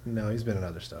stuff? No, he's been in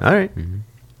other stuff. All right. Mm-hmm.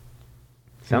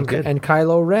 Sounds good. And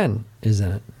Kylo Ren is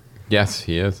in it. Yes,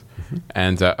 he is. Mm-hmm.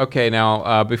 And okay,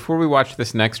 now before we watch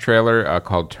this next trailer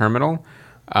called Terminal,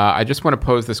 I just want to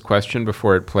pose this question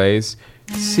before it plays.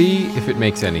 See if it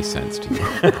makes any sense to you.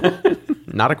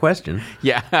 Not a question.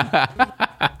 Yeah.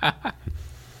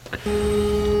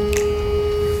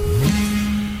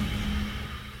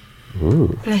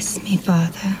 Ooh. Bless me,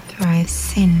 Father, for I have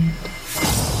sinned.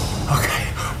 Okay,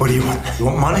 what do you want? You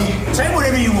want money? Say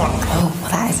whatever you want. Oh, well,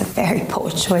 that is a very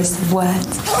poor choice of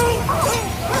words.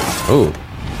 Oh.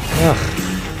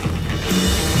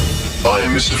 I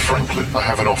am Mr. Franklin. I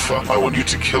have an offer. I want you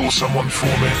to kill someone for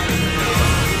me.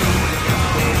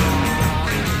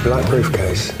 Black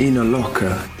briefcase in a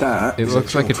locker. That it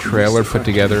looks like a trailer put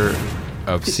together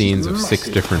of scenes of 6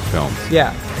 different films.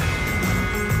 Yeah.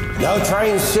 No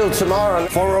trains till tomorrow.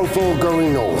 404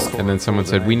 going north. And then someone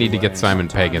said, we need to get Simon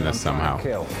Pegg in this somehow.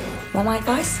 Want my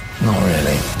advice? Not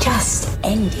really. Just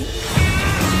end it.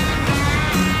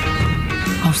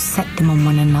 I'll set them on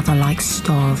one another like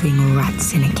starving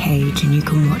rats in a cage, and you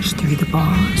can watch through the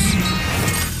bars.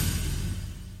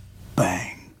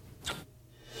 Bang.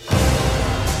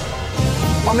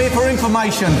 I'm here for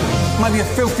information. Maybe a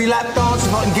filthy lap dance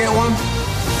if I can get one.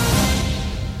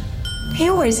 He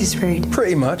always is rude.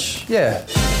 Pretty much, yeah.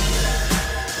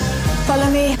 Follow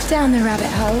me down the rabbit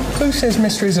hole. Who says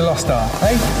mystery's a lost art,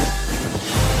 eh?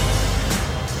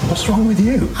 What's wrong with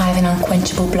you? I have an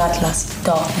unquenchable bloodlust for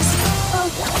darkness.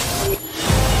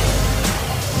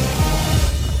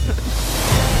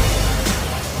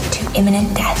 To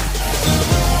imminent death.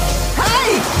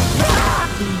 Hey!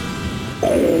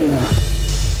 Oh.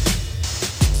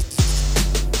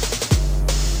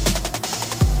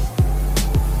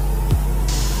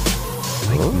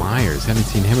 Mike Myers, haven't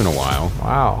seen him in a while.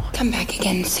 Wow. Come back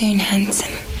again soon,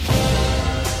 handsome.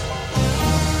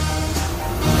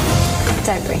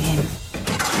 Don't bring him.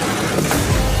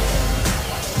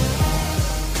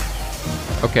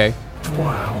 Okay.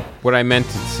 Wow. What I meant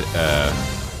to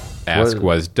ask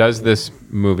was, does this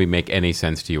movie make any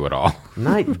sense to you at all?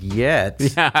 Not yet.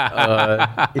 It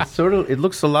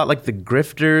looks a lot like The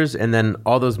Grifters, and then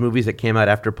all those movies that came out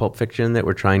after Pulp Fiction that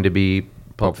were trying to be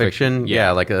Pulp Fiction.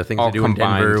 Yeah, like Things all to Do in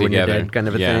Denver when you're dead kind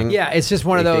of a thing. Yeah, it's just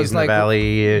one of those like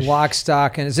lock,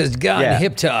 stock, and it says gun,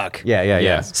 hip tuck.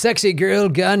 Yeah. Sexy girl,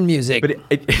 gun music.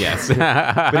 But yes.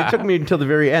 But it took me until the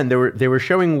very end. They were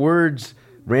showing words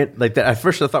like that. At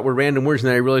first, I thought were random words, and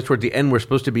then I realized towards the end we're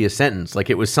supposed to be a sentence. Like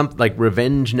it was something like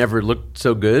revenge never looked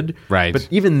so good, right? But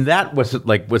even that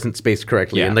wasn't spaced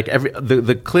correctly, and like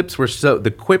the clips were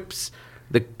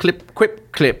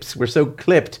quip clips were so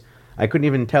clipped. I couldn't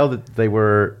even tell that they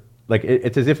were like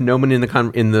it's as if no one in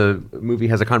the movie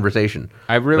has a conversation.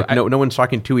 No one's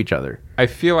talking to each other. I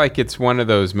feel like it's one of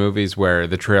those movies where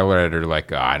the trailer editor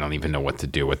I don't even know what to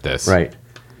do with this, right?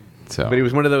 So, but it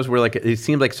was one of those where like it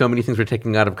seemed like so many things were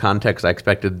taken out of context. I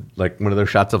expected like one of those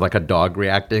shots of like a dog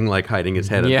reacting, like hiding his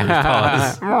head under his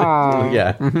paws.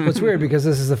 Yeah. It's weird because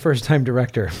this is the first time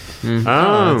director. Mm-hmm.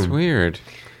 Oh, that's weird.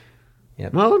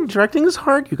 Yep. Well, directing is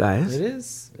hard, you guys. It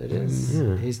is.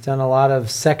 Yeah. He's done a lot of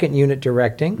second unit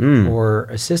directing or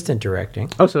assistant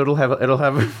directing. Oh, so it'll have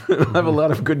a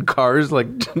lot of good cars, like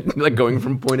going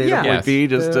from point A to point B,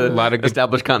 just to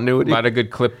establish continuity. A lot of good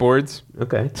clipboards.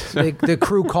 Okay. The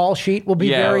crew call sheet will be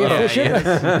very efficient.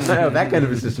 No, that kind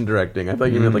of assistant directing. I thought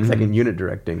you meant like second unit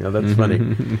directing. Oh, that's funny.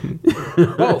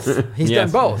 Both. He's done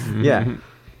both. Yeah.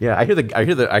 Yeah, I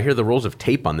hear the rolls of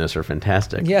tape on this are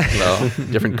fantastic. Yeah,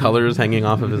 different colors hanging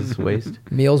off of his waist.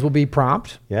 Meals will be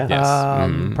prompt. Yeah,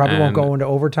 yes. Probably won't go into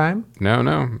overtime. No,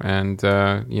 and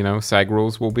SAG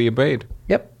rules will be obeyed.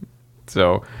 Yep.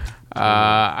 So,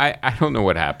 I don't know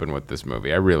what happened with this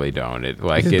movie. I really don't. It's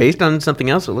based on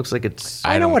something else. It looks like it's.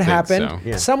 I know what happened. So.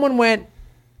 Yeah. Someone went.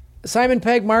 Simon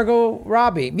Pegg, Margot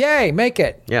Robbie. Yay, make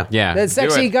it. Yeah. That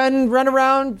sexy gun run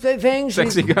around thing.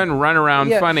 Sexy gun run around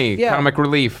funny. Yeah. Comic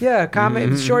relief. Yeah,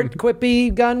 short,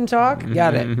 quippy gun talk.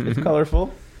 Got it. It's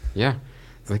colorful. Yeah.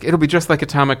 It's like, it'll be just like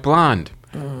Atomic Blonde.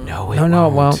 No, it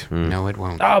won't. No, it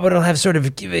won't. Oh, but it'll have sort of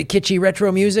kitschy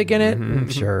retro music in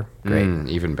it. Sure. Great.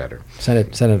 Even better. Send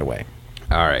it away.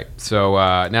 All right. So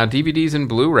now DVDs and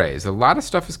Blu-rays. A lot of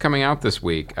stuff is coming out this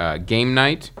week. Game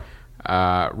Night,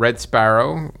 Red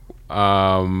Sparrow.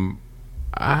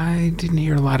 I didn't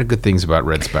hear a lot of good things about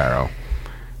Red Sparrow.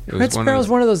 Red Sparrow is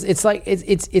one of those. It's like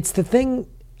it's the thing.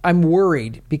 I'm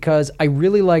worried because I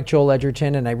really like Joel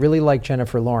Edgerton and I really like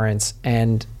Jennifer Lawrence,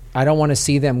 and I don't want to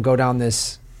see them go down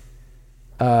this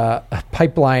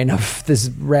pipeline of this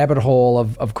rabbit hole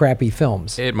of crappy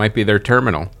films. It might be their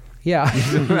terminal. Yeah.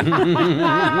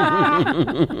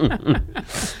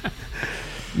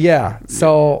 Yeah.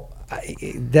 So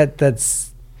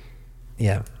that's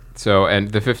yeah. So,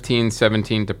 and the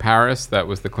 15-17 to Paris, that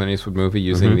was the Clint Eastwood movie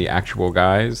using the actual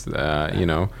guys.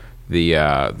 The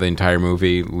entire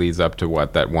movie leads up to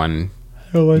that 1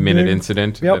 minute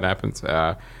incident that happens.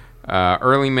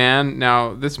 Early Man.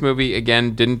 Now, this movie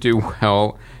again didn't do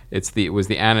well. It was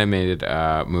the animated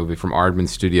movie from Aardman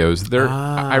Studios.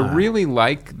 I really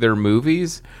like their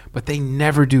movies, but they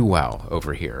never do well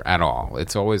over here at all.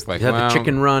 It's always like the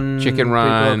Chicken Run.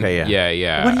 Okay,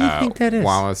 yeah. What do you think that is?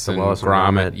 Wallace and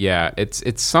Gromit. Yeah,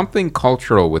 it's something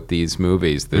cultural with these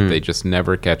movies that they just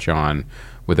never catch on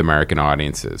with American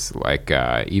audiences. Like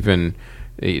even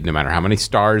no matter how many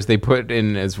stars they put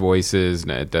in as voices,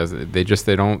 it doesn't. They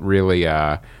don't really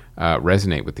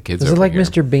resonate with the kids. Is it like here.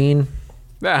 Mr. Bean?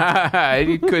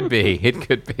 It could be. It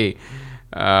could be.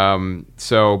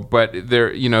 But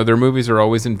their movies are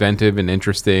always inventive and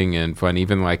interesting and fun.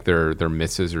 Even like their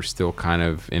misses are still kind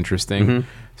of interesting.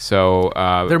 So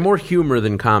they're more humor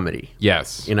than comedy.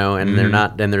 Yes, and they're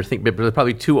not. And they're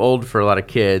probably too old for a lot of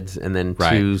kids, and then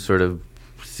too sort of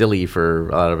silly for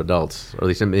a lot of adults, or at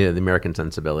least the American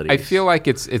sensibility. I feel like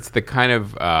it's the kind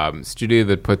of studio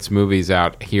that puts movies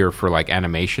out here for like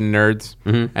animation nerds,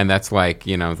 and that's like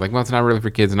it's like, well, it's not really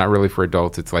for kids, not really for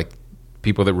adults. It's like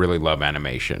people that really love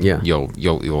animation. Yeah, you'll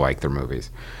like their movies.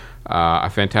 A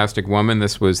Fantastic Woman.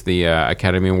 This was the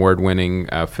Academy Award-winning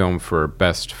film for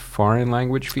Best Foreign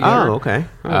Language Feature. Oh, okay.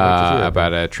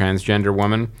 About a transgender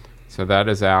woman. So that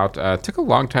is out. Took a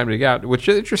long time to get out. Which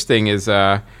is interesting is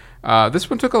this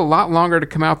one took a lot longer to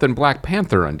come out than Black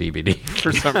Panther on DVD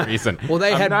for some reason. Well,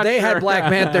 they had Black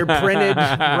Panther printed,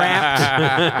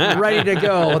 wrapped, ready to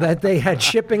go. That they had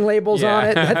shipping labels on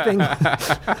it. That thing.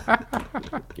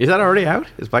 Is that already out?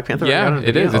 Is Black Panther already out? Yeah,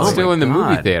 it is. It's still in the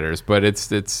movie theaters, but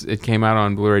it came out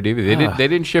on Blu-ray DVD. They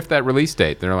didn't shift that release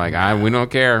date. They're like, we don't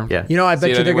care. Yeah. I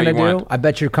bet you they're going to do. I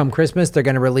bet you come Christmas they're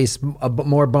going to release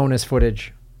more bonus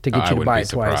footage to get you to buy it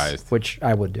twice, which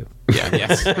I would do. Yeah,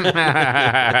 yes.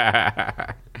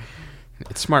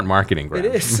 It's smart marketing, Graham.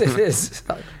 It is.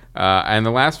 And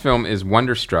the last film is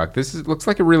Wonderstruck. Looks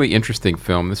like a really interesting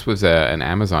film. This was an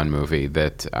Amazon movie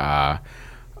that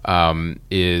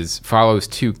follows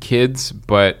two kids,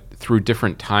 but through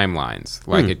different timelines.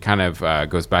 Like it kind of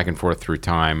goes back and forth through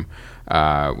time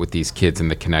with these kids and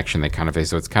the connection they kind of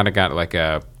face. So it's kind of got like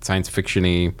a science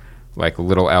fiction-y like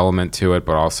little element to it,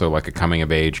 but also like a coming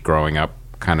of age, growing up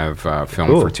kind of film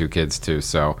Cool. for two kids too.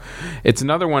 So it's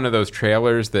another one of those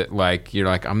trailers that like you're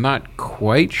like, I'm not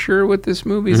quite sure what this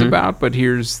movie's about, but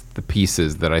here's the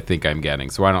pieces that I think I'm getting.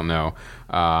 So I don't know.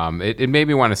 It made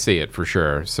me want to see it for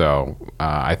sure. So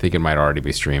I think it might already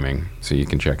be streaming, so you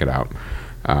can check it out.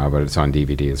 But it's on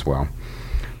DVD as well.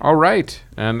 All right,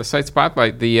 and the site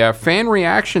spotlight. The fan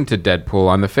reaction to Deadpool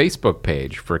on the Facebook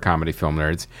page for Comedy Film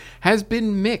Nerds has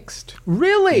been mixed.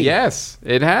 Really? Yes,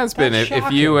 it has been. That's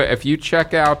If you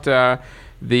check out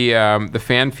the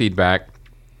fan feedback,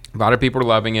 a lot of people are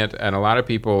loving it, and a lot of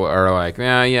people are like,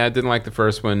 yeah, I didn't like the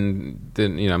first one.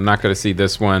 I'm not going to see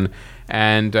this one.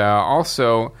 And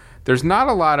also, there's not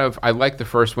a lot of I like the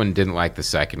first one, didn't like the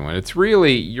second one. It's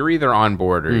really you're either on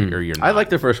board or you're not. I like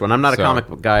the first one. I'm not a comic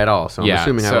book guy at all, so I'm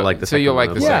assuming I would like the second one. So you'll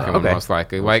like the second one Okay. most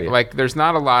likely. We'll Like there's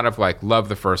not a lot of like love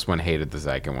the first one, hated the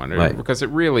second one, Right. because it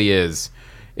really is.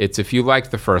 It's if you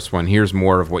liked the first one, here's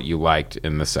more of what you liked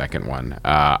in the second one.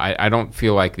 I don't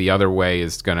feel like the other way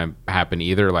is going to happen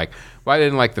either. Like, well, I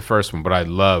didn't like the first one, but I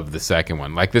love the second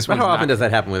one. Like this one. But how often does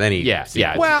that happen with any? Yeah.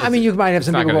 Well, I mean, you might have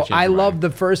some not people gonna go, change I your loved the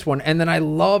first one, and then I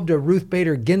loved a Ruth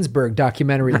Bader Ginsburg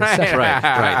documentary. The second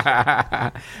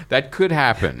Right. That could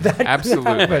happen.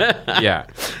 Absolutely. Yeah.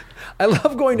 I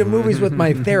love going to movies with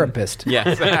my therapist.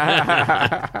 Yes.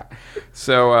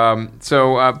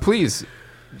 So please,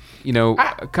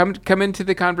 come into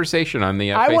the conversation on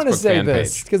the I Facebook want to say fan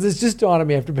this page. because it's just dawned on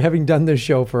me after having done this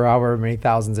show for however many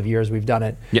thousands of years we've done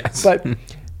it. Yes. But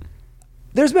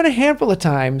there's been a handful of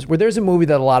times where there's a movie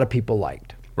that a lot of people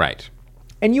liked. Right.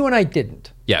 And you and I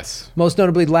didn't. Yes. Most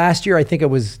notably last year, I think it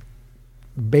was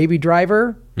Baby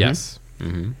Driver. Yes.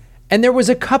 Mm-hmm. And there was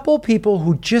a couple people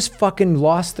who just fucking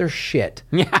lost their shit.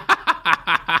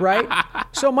 Right?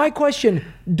 So my question,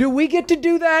 do we get to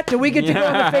do that? Do we get to go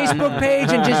on the Facebook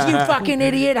page and just, you fucking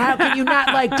idiot, how can you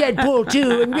not like Deadpool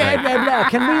 2 and blah, blah, blah?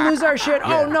 Can we lose our shit?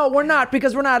 Oh, no, we're not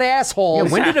because we're not assholes.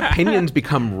 Yeah, when did opinions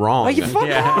become wrong? Oh, you fuck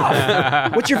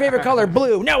off. What's your favorite color?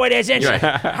 Blue. No, it isn't.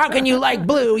 How can you like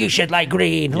blue? You should like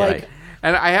green. Like,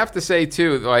 And I have to say,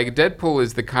 too, like Deadpool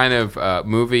is the kind of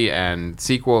movie and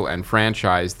sequel and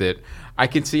franchise that I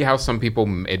can see how some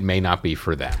people, it may not be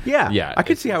for them. Yeah. I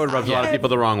could see how it rubs a lot of people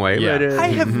the wrong way. Yeah. But, I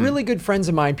have really good friends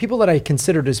of mine, people that I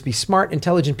consider to be smart,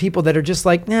 intelligent people that are just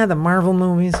like, the Marvel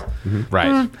movies.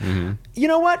 Right. You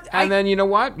know what? And then you know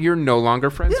what? You're no longer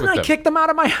friends Then with I them. kick them out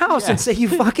of my house and say, you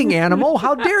fucking animal.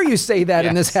 How dare you say that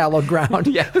in this hallowed ground?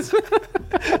 Yes.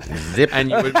 Zip.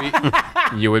 And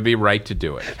you would be right to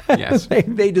do it. Yes.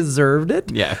 They deserved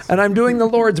it. Yes. And I'm doing the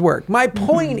Lord's work. My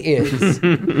point is,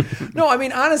 no, I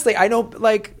mean, honestly, I don't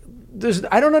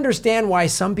I don't understand why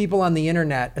some people on the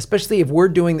internet, especially if we're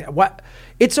doing that,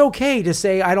 it's okay to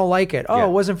say, I don't like it. Oh,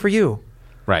 it wasn't for you.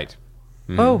 Right.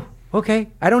 Oh, okay.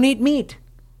 I don't eat meat.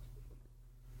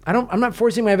 I'm not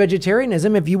forcing my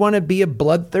vegetarianism. If you want to be a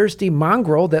bloodthirsty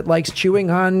mongrel that likes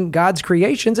chewing on God's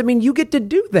creations, I mean, you get to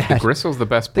do that. The gristle's the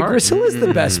best part. The gristle is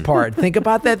the best part. Think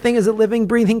about that thing as a living,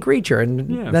 breathing creature, and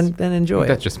then enjoy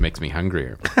That it. just makes me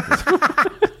hungrier.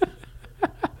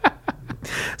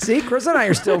 See, Chris and I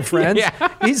are still friends.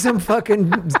 He's some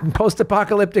fucking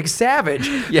post-apocalyptic savage.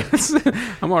 Yes,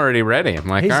 I'm already ready. I'm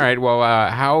like, all right, well,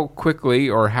 how quickly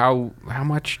or how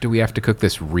much do we have to cook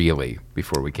this really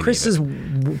before we can Chris eat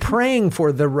it? is praying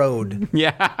for the road.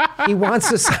 Yeah. He wants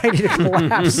society to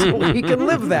collapse so he can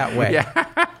live that way.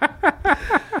 Yeah.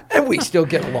 And we still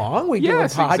get along. We do a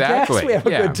podcast. Exactly. We have a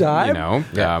good time.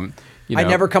 I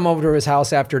never come over to his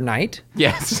house after night.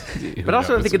 Yes. But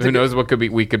also, I think it's who knows what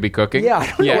we could be cooking? Yeah, I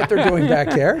don't know what they're doing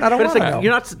back there. I don't But it's want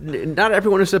to like know. not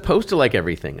everyone is supposed to like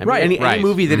everything. I Right. mean, any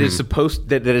movie that is Mm-hmm. supposed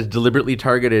that is deliberately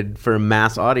targeted for a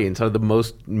mass audience are the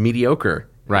most mediocre.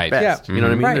 Right. Best. Yeah. You know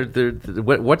what I mean? Right.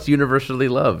 They're what's universally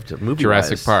loved? Movie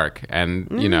Jurassic Park, and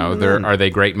are they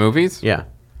great movies? Yeah.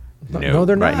 No,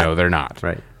 they're not. No, they're not.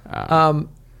 Right.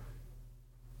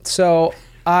 So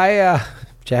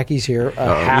Jackie's here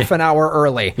half an hour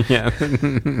early. Yeah.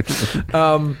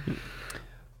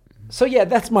 So yeah,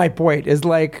 that's my point. Is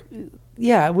like,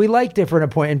 we like different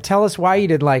appointments. And tell us why you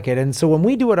didn't like it. And so when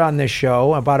we do it on this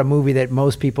show about a movie that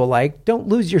most people like, don't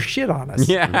lose your shit on us.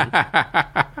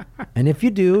 Yeah. And if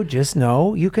you do, just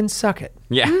know you can suck it.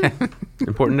 Yeah.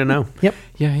 Important to know. Yep.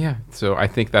 Yeah. So I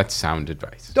think that's sound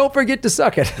advice. Don't forget to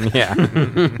suck it. Yeah.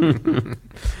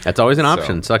 That's always an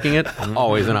option. Sucking it,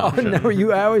 always an option.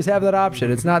 No, I always have that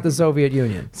option. It's not the Soviet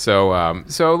Union. So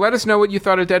let us know what you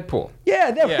thought of Deadpool.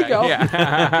 Yeah, there we go.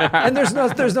 Yeah. And there's no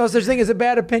such thing as a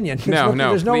bad opinion. There's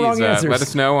no please, wrong answers. let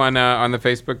us know on the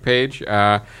Facebook page.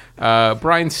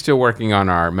 Brian's still working on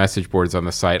our message boards on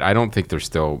the site. I don't think they're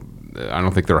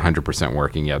 100%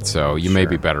 working yet, so you may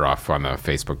be better off on the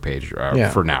Facebook page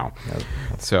for now.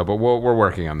 So, but we're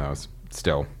working on those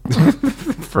still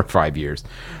for 5 years.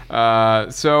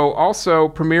 So also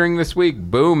premiering this week,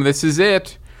 boom, this is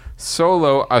it.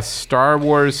 Solo, a Star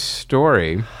Wars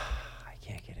story. I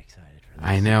can't get excited for this.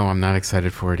 I know, I'm not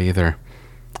excited for it either.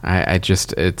 I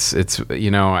just, it's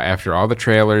after all the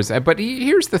trailers. But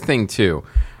here's the thing, too.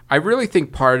 I really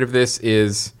think part of this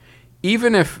is,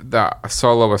 even if the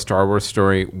Solo, a Star Wars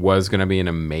story was going to be an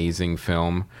amazing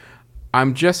film,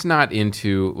 I'm just not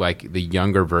into like the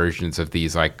younger versions of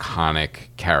these iconic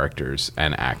characters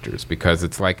and actors, because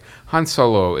it's like Han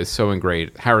Solo is so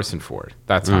great. Harrison Ford,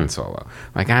 that's Han Solo.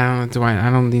 Like I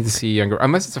don't need to see younger,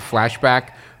 unless it's a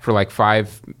flashback for like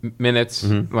 5 minutes.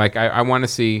 Like I want to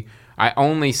see. I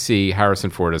only see Harrison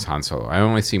Ford as Han Solo. I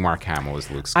only see Mark Hamill as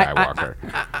Luke Skywalker.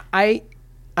 I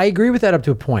agree with that up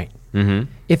to a point.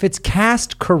 If it's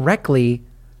cast correctly,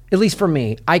 at least for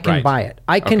me, I can buy it.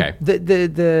 I can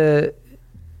the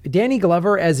Danny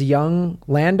Glover as young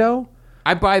Lando.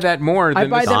 I buy that more than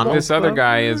this other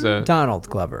guy is a Donald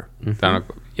Glover. Donald,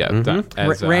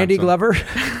 as, Randy Glover.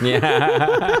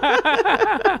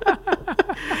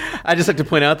 I just like to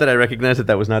point out that I recognize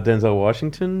that was not Denzel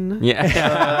Washington. Yeah.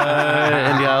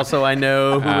 And also I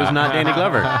know who was not Danny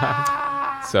Glover.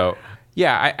 So,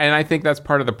 yeah, I think that's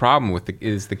part of the problem with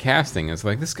the casting. Is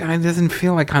like, this guy doesn't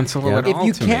feel like Han Solo at all.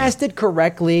 If you cast it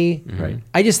correctly,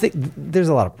 I just think there's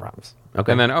a lot of problems.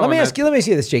 Okay. And then, let me ask you this,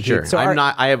 JK. Sure. So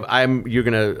you're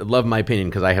gonna love my opinion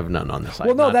because I have none on this.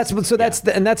 Well, no, that's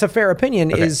a fair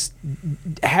opinion. Okay.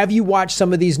 Have you watched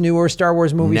some of these newer Star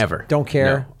Wars movies? Never. Don't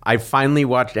care. No. I finally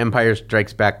watched Empire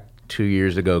Strikes Back 2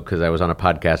 years ago because I was on a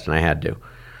podcast and I had to.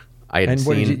 I had seen.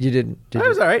 What you did? It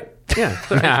was all right. Yeah.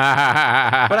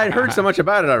 But I'd heard so much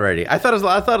about it already. I thought a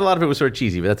lot of it was sort of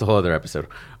cheesy, but that's a whole other episode.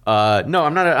 No,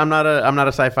 I'm not a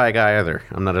sci-fi guy either.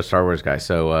 I'm not a Star Wars guy.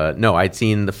 So no, I'd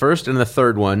seen the first and the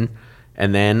third one,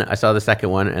 and then I saw the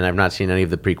second one, and I've not seen any of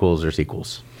the prequels or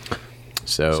sequels.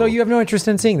 So you have no interest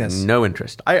in seeing this? No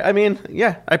interest. I mean,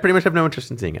 yeah, I pretty much have no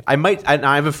interest in seeing it. I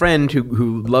have a friend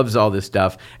who loves all this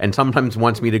stuff and sometimes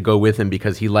wants me to go with him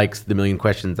because he likes the million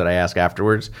questions that I ask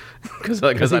afterwards. Because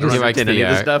I don't understand any of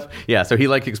the stuff. Yeah, so he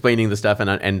likes explaining the stuff,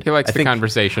 and he likes the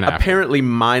conversation after. Apparently,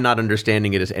 my not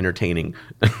understanding it is entertaining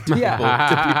to people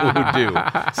who do.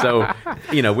 So,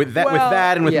 with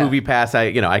that and with Movie Pass,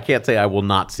 I can't say I will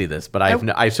not see this, but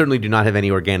I certainly do not have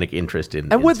any organic interest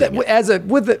in. And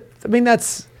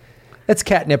that's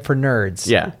catnip for nerds.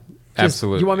 Yeah.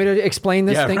 Absolutely. You want me to explain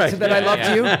this thing that I love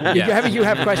to you? Yeah. You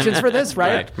have questions for this,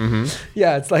 right? Mm-hmm.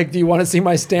 Yeah, it's like, do you want to see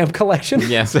my stamp collection?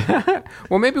 Yes.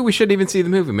 Well, maybe we shouldn't even see the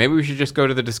movie. Maybe we should just go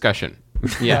to the discussion.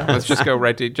 Yeah, let's just go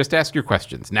right to, just ask your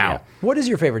questions now. Yeah. What is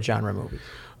your favorite genre movie?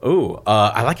 Oh,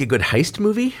 I like a good heist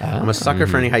movie. I'm a sucker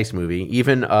for any heist movie.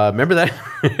 Even remember that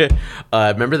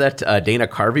Dana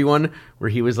Carvey one where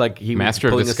he was like Master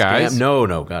of Disguise.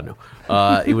 No, God no.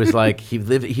 It was like he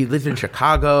lived in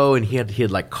Chicago and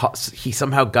he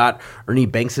somehow got Ernie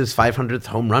Banks's 500th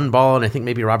home run ball, and I think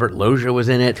maybe Robert Loggia was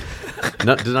in it.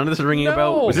 Does none of this ring a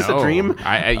bell? Was this a dream?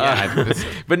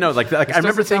 But no, like I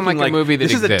remember thinking like a movie that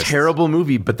this exists. Is a terrible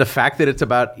movie, but the fact that it's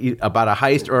about a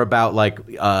heist or about like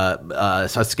a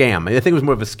scam. I think it was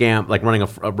more of a scam, like running a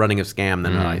scam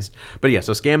than a heist. But yeah,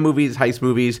 so scam movies, heist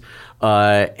movies,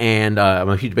 and I'm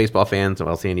a huge baseball fan, so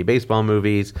I'll see any baseball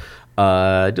movies.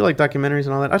 I do like documentaries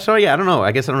and all that. So yeah, I don't know.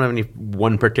 I guess I don't have any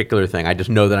one particular thing. I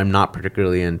just know that I'm not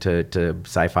particularly into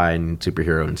sci-fi and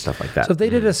superhero and stuff like that. So if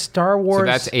they did a Star Wars, so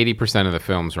that's 80% of the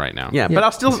films right now. Yeah, but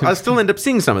I'll still end up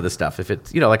seeing some of the stuff if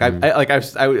it's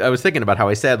I was thinking about how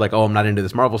I said like, oh, I'm not into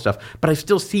this Marvel stuff, but I've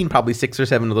still seen probably 6 or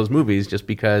 7 of those movies just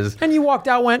because. And you walked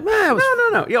out, went, no.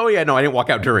 Oh yeah, no, I didn't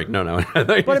walk out during. No.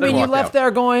 But I mean, you left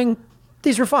there going,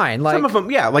 these were fine. Like, some of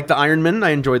them, yeah, like the Iron Man, I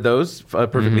enjoyed those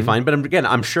perfectly fine. But again,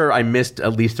 I'm sure I missed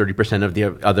at least 30% of the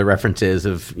other references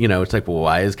of, it's like, well,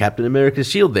 why is Captain America's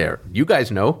shield there? You guys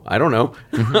know, I don't know.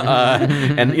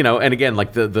 And again,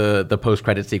 like the post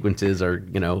credit sequences are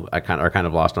kind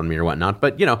of lost on me or whatnot.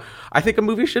 But I think a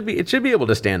movie should be able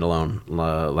to stand alone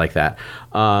like that.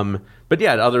 But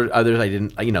yeah, others I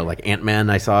didn't, like Ant-Man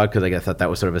I saw because I thought that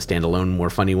was sort of a standalone, more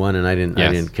funny one, and I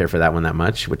didn't care for that one that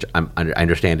much, which I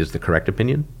understand is the correct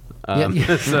opinion. So I'm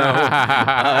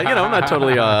not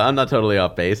totally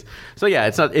off base. So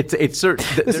yeah, it's certain.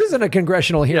 This isn't a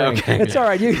congressional hearing. Yeah, okay. It's all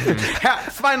right.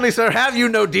 Finally, sir, have you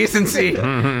no decency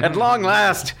at long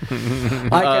last? I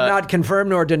cannot confirm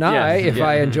nor deny if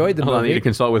I enjoed the movie. I need to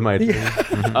consult with my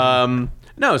attorney.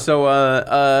 No, so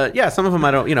some of them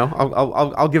I don't.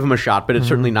 I'll give them a shot, but it's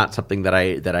certainly not something that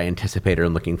I anticipate or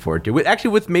am looking forward to.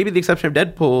 With maybe the exception of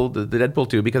Deadpool, the Deadpool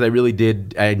 2, because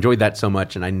I enjoyed that so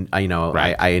much, and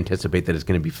I anticipate that it's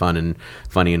going to be fun and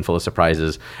funny and full of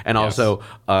surprises. And also,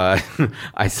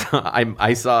 I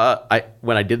saw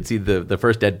when I did see the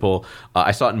first Deadpool,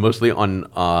 I saw it mostly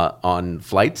on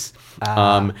flights,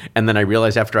 and then I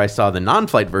realized after I saw the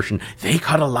non-flight version, they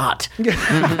cut a lot.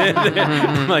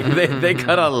 Like they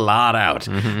cut a lot out,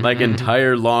 like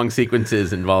entire long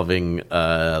sequences involving,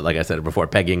 like I said before,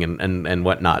 pegging and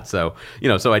whatnot. So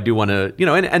so I do want to,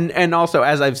 and also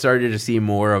as I've started to see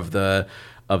more of the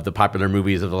popular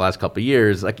movies of the last couple of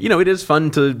years, like it is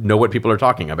fun to know what people are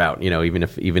talking about, even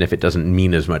if it doesn't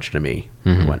mean as much to me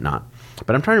and whatnot.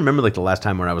 But I'm trying to remember like the last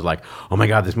time where I was like, oh my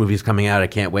god, this movie's coming out, I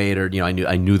can't wait, or I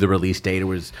knew the release date. It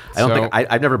was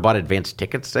I've never bought advance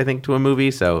tickets, I think, to a movie,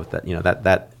 so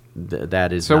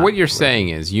that is. So what you're saying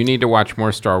is you need to watch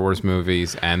more Star Wars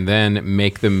movies and then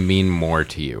make them mean more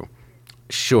to you.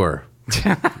 Sure.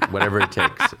 Whatever it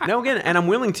takes. No, again, and I'm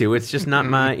willing to. It's just not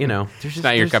my, It's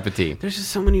not your cup of tea. There's just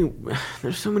so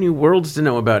many worlds to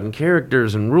know about and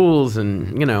characters and rules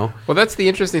and, Well, that's the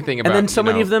interesting thing about. And then so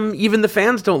many of them, even the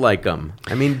fans don't like them.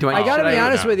 I mean, I gotta be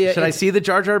honest with you. Should I see the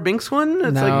Jar Jar Binks one?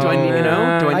 It's No. like, do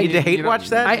I need to hate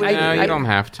watch that? You don't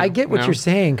have to. I get what you're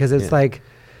saying, because it's like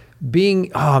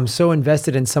being, I'm so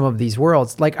invested in some of these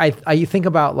worlds. Like I think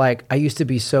about, like, I used to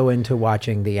be so into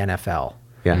watching the NFL.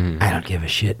 Yeah, I don't give a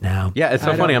shit now. Yeah, it's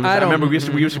so funny. I remember we used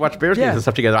to watch Bears games and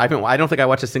stuff together. I don't think I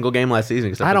watched a single game last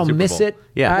season. I don't miss it.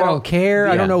 Yeah, I don't care.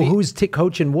 I don't know who's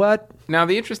coaching what. Now,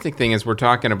 the interesting thing is we're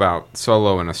talking about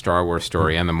Solo and a Star Wars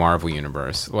story and the Marvel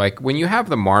Universe. Like, when you have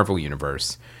the Marvel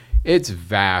Universe, it's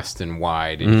vast and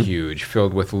wide and huge,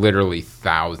 filled with literally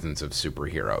thousands of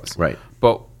superheroes. Right.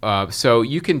 But so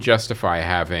you can justify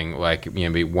having like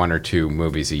maybe one or two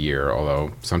movies a year,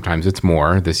 although sometimes it's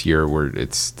more. This year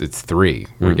it's 3.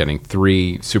 We're getting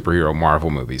 3 superhero Marvel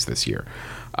movies this year.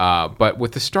 But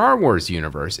with the Star Wars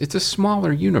universe, it's a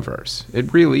smaller universe.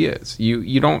 It really is.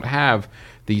 You don't have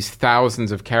these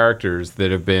thousands of characters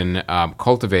that have been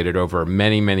cultivated over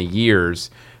many, many years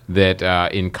that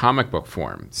in comic book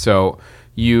form. So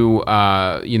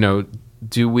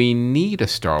do we need a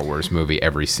Star Wars movie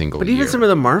every single year? But even some of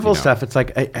the Marvel stuff, it's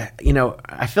like,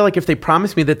 I feel like if they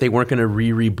promised me that they weren't going to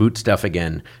reboot stuff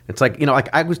again, it's like, like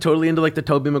I was totally into like the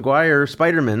Tobey Maguire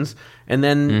Spider-Mans, and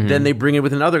then they bring it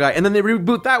with another guy, and then they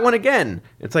reboot that one again.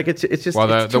 It's like, it's just,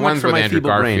 well, it's the too much ones for with my Andrew feeble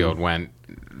Garfield brain.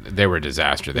 They were a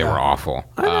disaster. They were awful.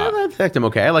 I think I'm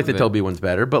okay. I like the Toby ones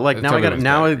better, but like now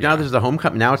now there's the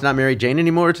Homecoming. Now it's not Mary Jane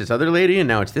anymore. It's this other lady, and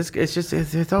now it's this. It's just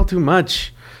it's all too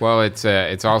much. Well, it's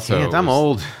also. I'm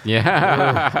old.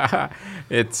 Yeah,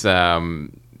 it's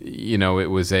it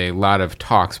was a lot of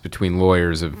talks between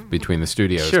lawyers between the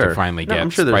studios to finally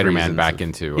get Spider-Man back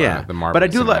into the Marvel. But I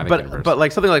do like, but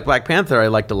like something like Black Panther, I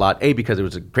liked a lot. Because it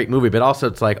was a great movie, but also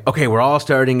it's like, okay, we're all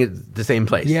starting at the same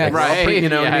place. Yeah, like,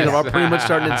 right. We're all pretty much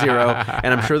starting at zero.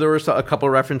 And I'm sure there were a couple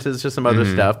references to some other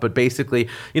stuff, but basically,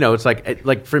 it's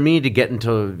like for me to get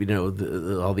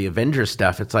into all the Avengers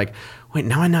stuff, it's like, wait,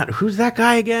 now I'm not. Who's that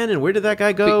guy again? And where did that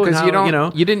guy go? Because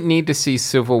you didn't need to see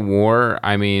Civil War.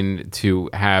 I mean, to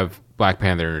have Black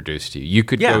Panther introduced to you.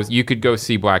 You could go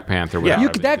see Black Panther.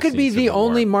 That could be the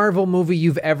only Marvel movie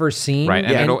you've ever seen, right?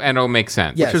 And it'll make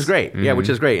sense, which is great. Yeah, which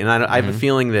is great. And I have a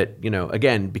feeling that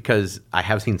again, because I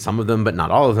have seen some of them, but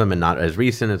not all of them, and not as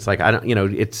recent. It's like I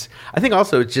don't. It's. I think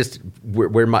also it's just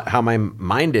how my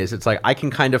mind is. It's like I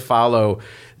can kind of follow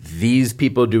these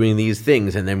people doing these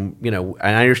things, and then and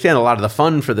I understand a lot of the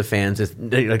fun for the fans is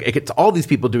like it's all these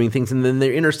people doing things, and then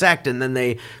they intersect, and then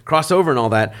they cross over and all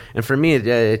that. And for me,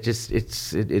 it's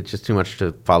just too much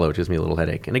to follow. It gives me a little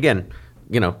headache. And again,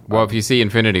 well, if you see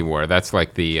Infinity War, that's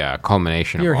like the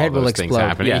culmination your of all head will those things explode.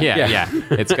 happening. Yeah.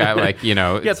 It's got like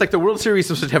it's like the World Series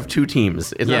is supposed to have 2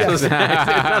 teams. It's not supposed to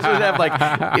have like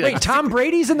wait, Tom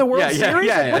Brady's in the World Series?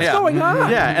 What's going on?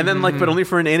 Yeah, and then like, but only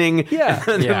for an inning. Yeah.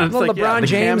 LeBron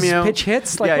James pitch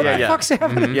hits. Like, what the fuck's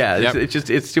happening? Yeah,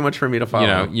 it's too much for me to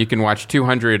follow. You can watch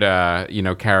 200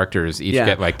 characters each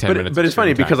get like 10 minutes. But it's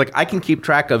funny because like I can keep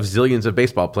track of zillions of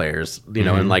baseball players,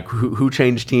 and like who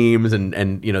changed teams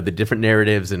and the different narratives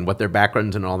and what their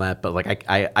backgrounds and all that. But like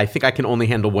I think I can only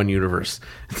handle one universe.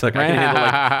 It's like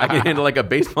I can handle like a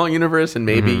baseball universe and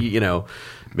maybe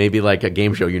maybe like a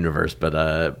game show universe. But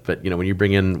when you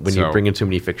bring in too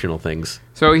many fictional things.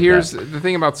 So here's the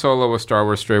thing about Solo: A Star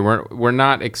Wars Story. We're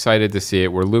not excited to see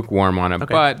it. We're lukewarm on it.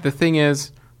 Okay. But the thing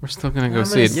is, we're still going to go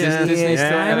see it.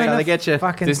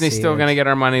 Disney's still going to get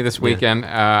our money this weekend.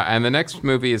 And the next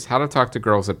movie is How to Talk to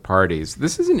Girls at Parties.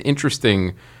 This is an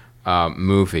interesting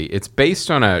movie. It's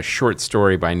based on a short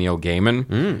story by Neil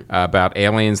Gaiman about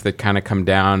aliens that kind of come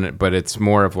down, but it's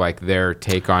more of like their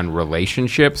take on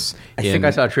relationships. I think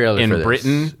I saw a trailer in for this.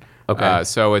 Britain. Okay,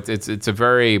 so it's a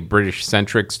very British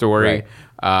centric story. Right.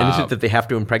 And is it that they have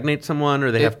to impregt someone,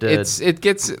 or they have to? It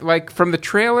gets like from the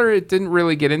trailer. It didn't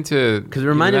really get into because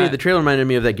the trailer reminded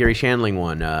me of that Gary Shandling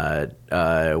one,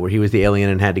 where he was the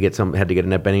alien and had to get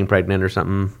Annette Bening pregnant or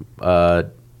something.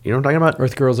 You know what I'm talking about?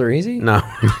 Earth Girls Are Easy? No,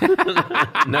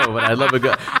 no, but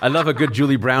I love a good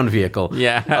Julie Brown vehicle.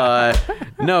 Yeah.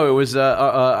 No, it was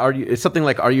it's something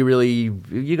like Are You Really?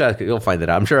 You'll find that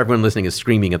out. I'm sure everyone listening is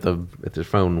screaming at their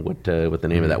phone what the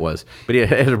name of that was. But it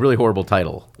had a really horrible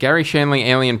title. Gary Shandling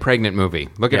alien pregnant movie.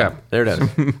 Look it up. There it is.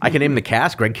 I can name the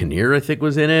cast. Greg Kinnear, I think,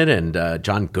 was in it, and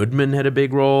John Goodman had a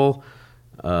big role.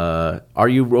 Are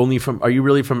you really from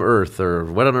Earth, or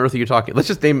what on earth are you talking? Let's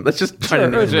just try to name it.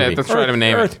 Let's try to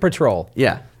name Earth Patrol.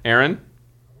 Yeah, Aaron.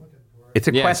 It's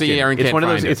a question. See, Aaron it's can't one of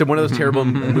those. find It's one of those terrible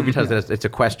movie titles. It's a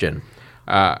question.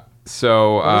 What is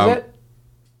it?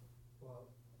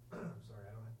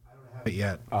 It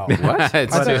yet. Oh, what?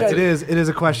 It is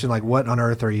a question like what on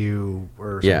earth are you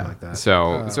or something like that.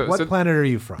 So what planet are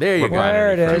you from? There you go.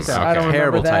 There it is. Okay. I don't remember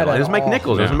Terrible that title. at It was Mike all.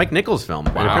 Nichols. It was a Mike Nichols film.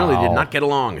 They apparently did not get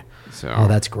along. So,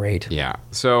 that's great. Yeah.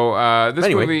 So this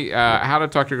movie, How to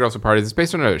Talk to Girls at Parties, is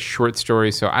based on a short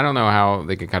story. So I don't know how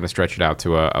they could kind of stretch it out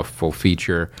to a full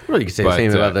feature. Well, you could say the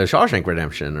same about the Shawshank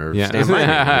Redemption or Stand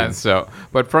By Me. So,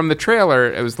 but from the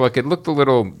trailer, it looked a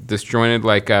little disjointed.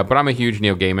 But I'm a huge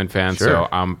Neil Gaiman fan, so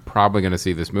I'm probably going to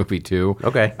see this movie too.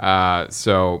 Okay. But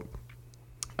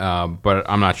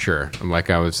I'm not sure.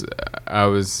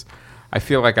 I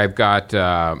feel like I've got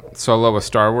Solo, a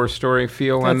Star Wars story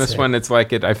feel on this one.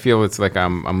 I feel it's like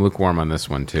I'm lukewarm on this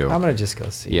one too. I'm gonna just go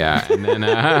see. Yeah, and then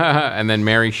and then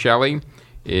Mary Shelley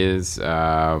is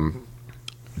the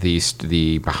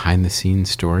behind the scenes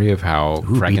story of how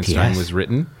Frankenstein was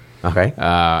written. Okay.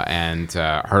 And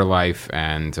her life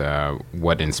and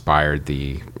what inspired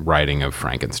the writing of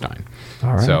Frankenstein.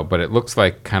 All right. So, but it looks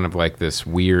like kind of like this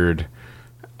weird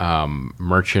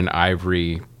Merchant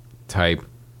Ivory type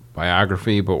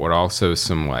biography, but with also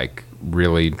some like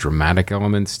really dramatic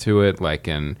elements to it.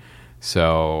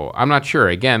 So I'm not sure.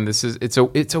 Again,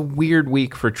 it's a weird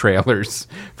week for trailers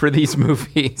for these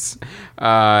movies.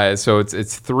 So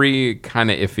it's three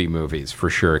kind of iffy movies for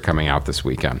sure coming out this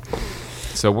weekend.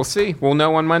 So we'll see. We'll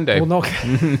know on Monday. We'll know.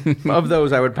 Of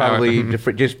those, I would probably,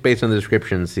 just based on the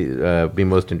descriptions, be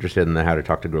most interested in the How to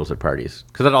Talk to Girls at Parties.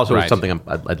 Because that also is something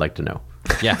I'd like to know.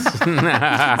 Yes. It's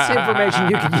information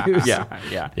you can use.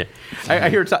 Yeah. I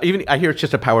hear it's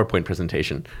just a PowerPoint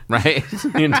presentation. Right.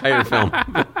 The entire film.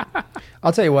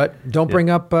 I'll tell you what. Don't bring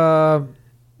up...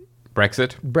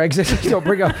 Brexit. Don't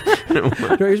bring up.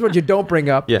 Here's what you don't bring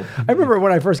up. Yeah. I remember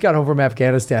when I first got home from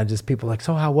Afghanistan, just people like,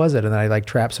 so how was it? And then I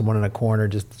trap someone in a corner,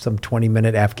 just some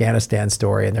 20-minute Afghanistan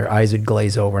story, and their eyes would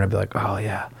glaze over, and I'd be like, oh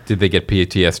yeah. Did they get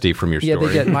PTSD from your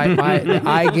story? Yeah, they get.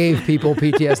 I gave people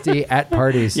PTSD at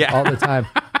parties all the time.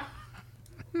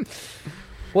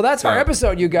 Well, that's our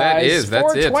episode, you guys.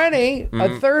 That's 420,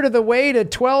 a third of the way to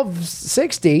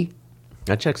 1260.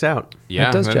 That checks out. Yeah,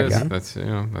 that does check out. That's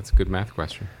a good math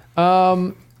question.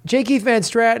 J. Keith Van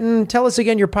Straaten, tell us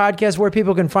again your podcast, where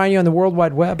people can find you on the World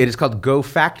Wide Web. It is called Go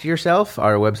Fact Yourself.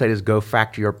 Our website is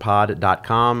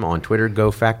gofactyourpod.com. On Twitter,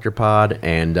 GoFactYourPod.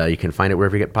 And you can find it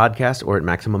wherever you get podcasts or at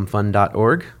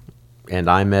MaximumFun.org. And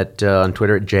I'm on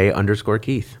Twitter at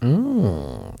J_Keith.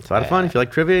 It's a lot of fun. If you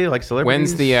like trivia, you like celebrities.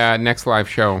 When's the next live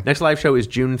show? Next live show is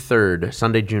June 3rd,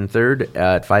 Sunday, June 3rd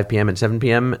at 5 p.m. and 7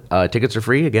 p.m. Tickets are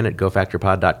free, again, at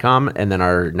gofactyourpod.com. And then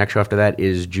our next show after that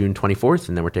is June 24th,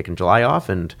 and then we're taking July off,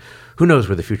 and who knows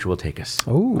where the future will take us.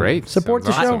 Oh, great. Support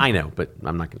the show. I know, but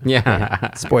I'm not going to.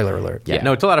 Yeah. Spoiler alert. Yeah.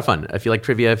 No, it's a lot of fun. If you like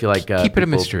trivia, if you like keep it a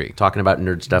mystery. Talking about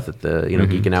nerd stuff,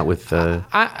 geeking out with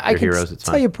I your heroes, can it's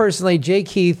tell fun. you personally, J.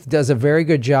 Keith does a very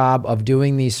good job of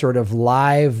doing these sort of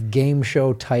live game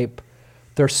show type.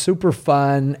 They're super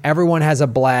fun. Everyone has a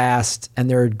blast, and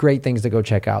they're great things to go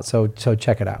check out. So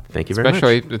check it out. Thank you very much.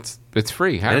 Especially, it's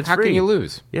free. How free. Can you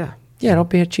lose? Yeah. Yeah, don't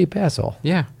be a cheap asshole.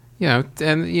 Yeah.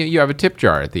 And you have a tip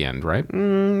jar at the end, right?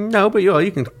 No, but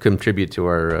you can contribute to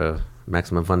our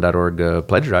MaximumFun.org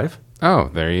pledge drive.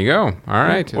 Oh, there you go. All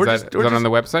right. Or is that on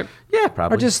the website? Yeah,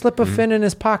 probably. Or just slip a fin in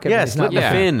his pocket. Yeah, slip a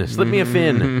fin. Slip me a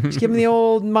fin. Just give him the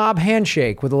old mob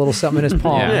handshake with a little something in his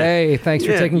palm. Yeah. Hey, thanks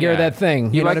for taking care of that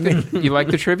thing. You know what I mean? You like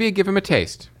the trivia? Give him a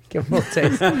taste. Give him a little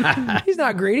taste. He's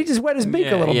not greedy. Just wet his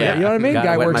beak a little bit. You know what I mean? Gotta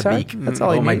Guy wet works my hard. beak. That's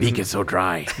all he needs. My beak is so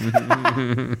dry.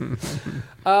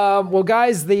 Well,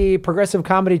 guys, the Progressive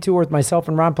Comedy Tour with myself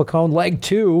and Ron Placone, leg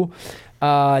 2.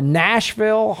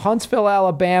 Nashville, Huntsville,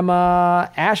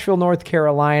 Alabama, Asheville, North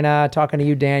Carolina, talking to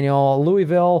you, Daniel,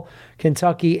 Louisville,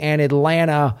 Kentucky, and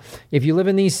Atlanta. If you live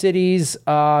in these cities,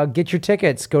 get your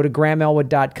tickets. Go to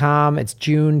grahamelwood.com. It's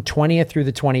June 20th through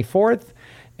the 24th.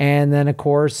 And then, of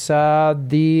course,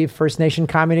 the First Nation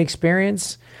Comedy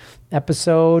Experience.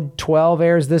 Episode 12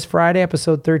 airs this Friday.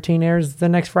 Episode 13 airs the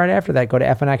next Friday after that. Go to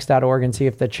fnx.org and see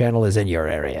if the channel is in your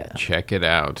area. Check it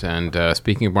out. And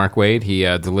speaking of Mark Wade, he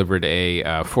delivered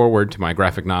a foreword to my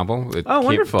graphic novel. It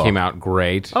wonderful. Came out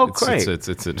great. Great.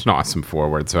 It's an awesome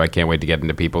foreword, so I can't wait to get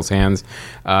into people's hands.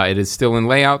 It is still in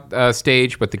layout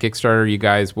stage, but the Kickstarter, you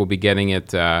guys will be getting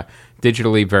it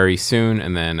digitally very soon,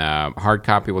 and then hard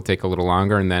copy will take a little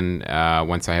longer, and then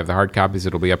once I have the hard copies,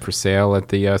 it'll be up for sale at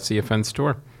the CFN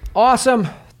store. Awesome.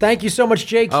 Thank you so much,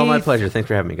 Jay Keith. Oh, my pleasure. Thanks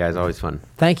for having me, guys. Always fun.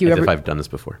 Thank you. As if I've done this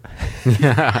before.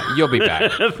 You'll be back.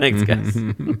 Thanks, guys.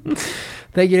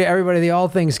 Thank you to everybody at the All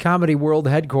Things Comedy World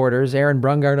headquarters, Aaron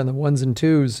Brungard on the ones and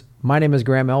twos. My name is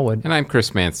Graham Elwood. And I'm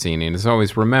Chris Mancini. And as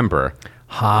always, remember,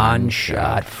 Han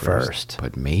shot first.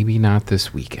 But maybe not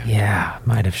this weekend. Yeah,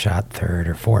 might have shot third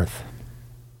or fourth.